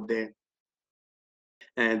saw there.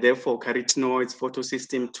 And therefore, carotenoids,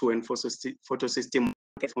 photosystem 2 and photosystem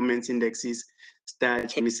performance indexes,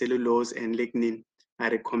 starch, hemicellulose, and lignin are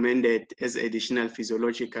recommended as additional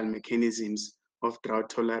physiological mechanisms of drought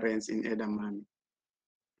tolerance in edamame.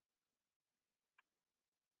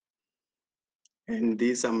 And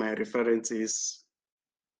these are my references.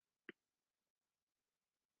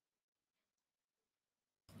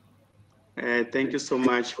 Thank you so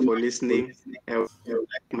much for listening.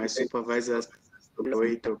 My supervisors,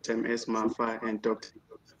 Dr. M.S. Mafa and Dr.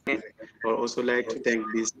 I would also like to thank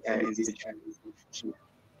this institution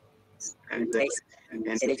and the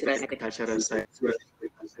cultural science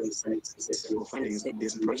for funding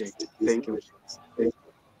this project. Thank you.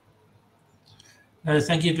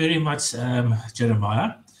 Thank you very much,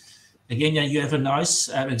 Jeremiah. Again, you have a nice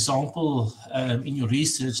example in your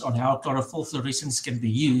research on how chlorophyllescence can be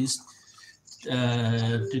used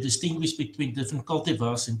to distinguish between different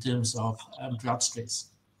cultivars in terms of drought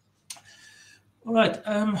stress. All right,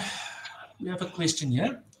 we have a question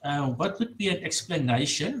here. What would be an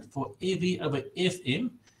explanation for EV over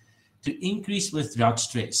FM to increase with drought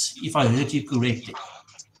stress, if I heard you correctly?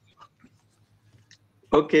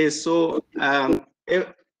 Okay, so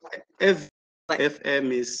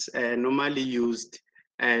FM is normally used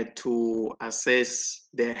to assess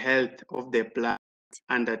the health of the plant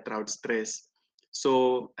under drought stress.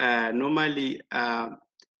 So normally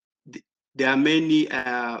there are many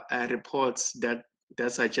reports that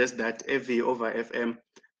suggest that EV over FM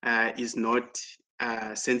is not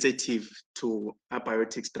sensitive to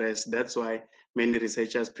abiotic stress. That's why many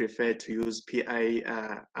researchers prefer to use PI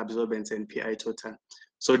absorbance and PI total.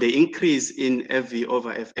 So the increase in FV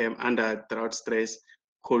over FM under drought stress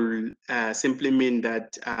could simply mean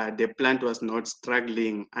that the plant was not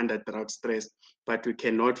struggling under drought stress, but we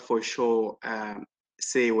cannot for sure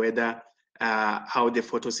say whether how the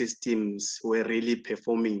photosystems were really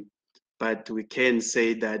performing. But we can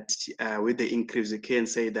say that with the increase, we can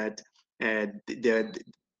say that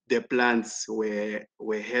the plants were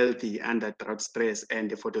healthy under drought stress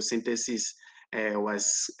and the photosynthesis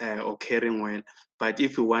was occurring well. But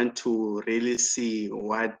if we want to really see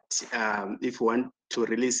what, if we want to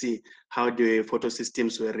really see how the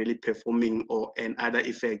photosystems were really performing and other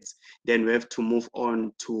effects, then we have to move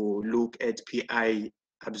on to look at PI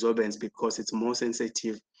absorbance because it's more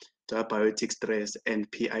sensitive to abiotic stress and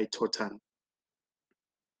PI total.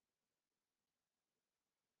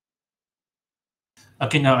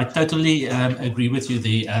 Okay, now I totally agree with you.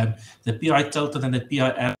 The PI total and the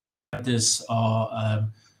PI adders are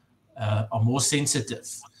more sensitive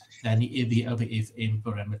than the EV over FM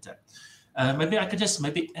parameter. Maybe I could just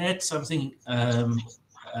add something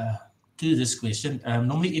to this question.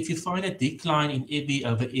 Normally, if you find a decline in EV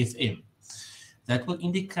over FM, that will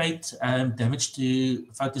indicate damage to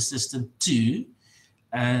photosystem 2,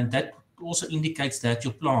 and that also indicates that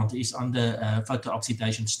your plant is under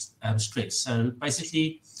photooxidation stress. So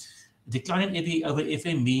basically, declining EV over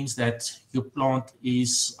FM means that your plant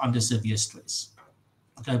is under severe stress.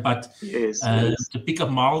 Okay, but to pick up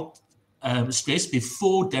mild stress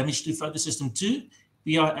before damage to photosystem 2,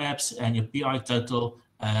 PI abs and your PI total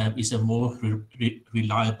is a more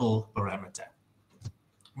reliable parameter.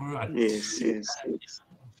 All right. Yes.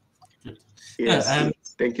 Good. Yes.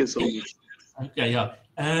 Thank you so much. Okay, yeah.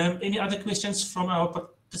 Any other questions from our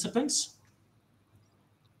participants?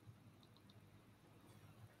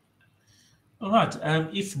 All right.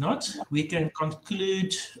 If not, we can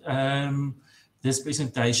conclude this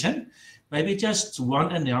presentation. Maybe just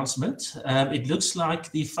one announcement. It looks like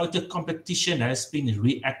the photo competition has been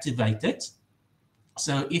reactivated.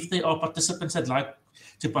 So if there are participants that like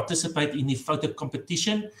to participate in the photo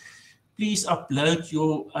competition, please upload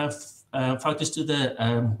your photos to the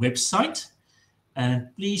website.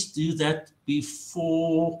 And please do that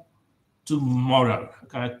before tomorrow.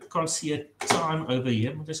 Okay, I can't see a time over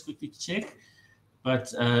here. I'll just quickly check.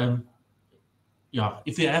 But yeah,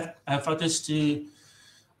 if you have photos to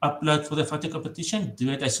upload for the photo competition,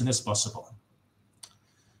 do it as soon as possible.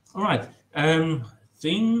 All right,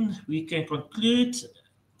 then we can conclude.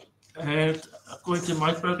 And according to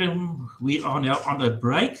my program, we are now on a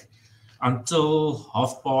break until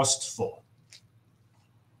 4:30.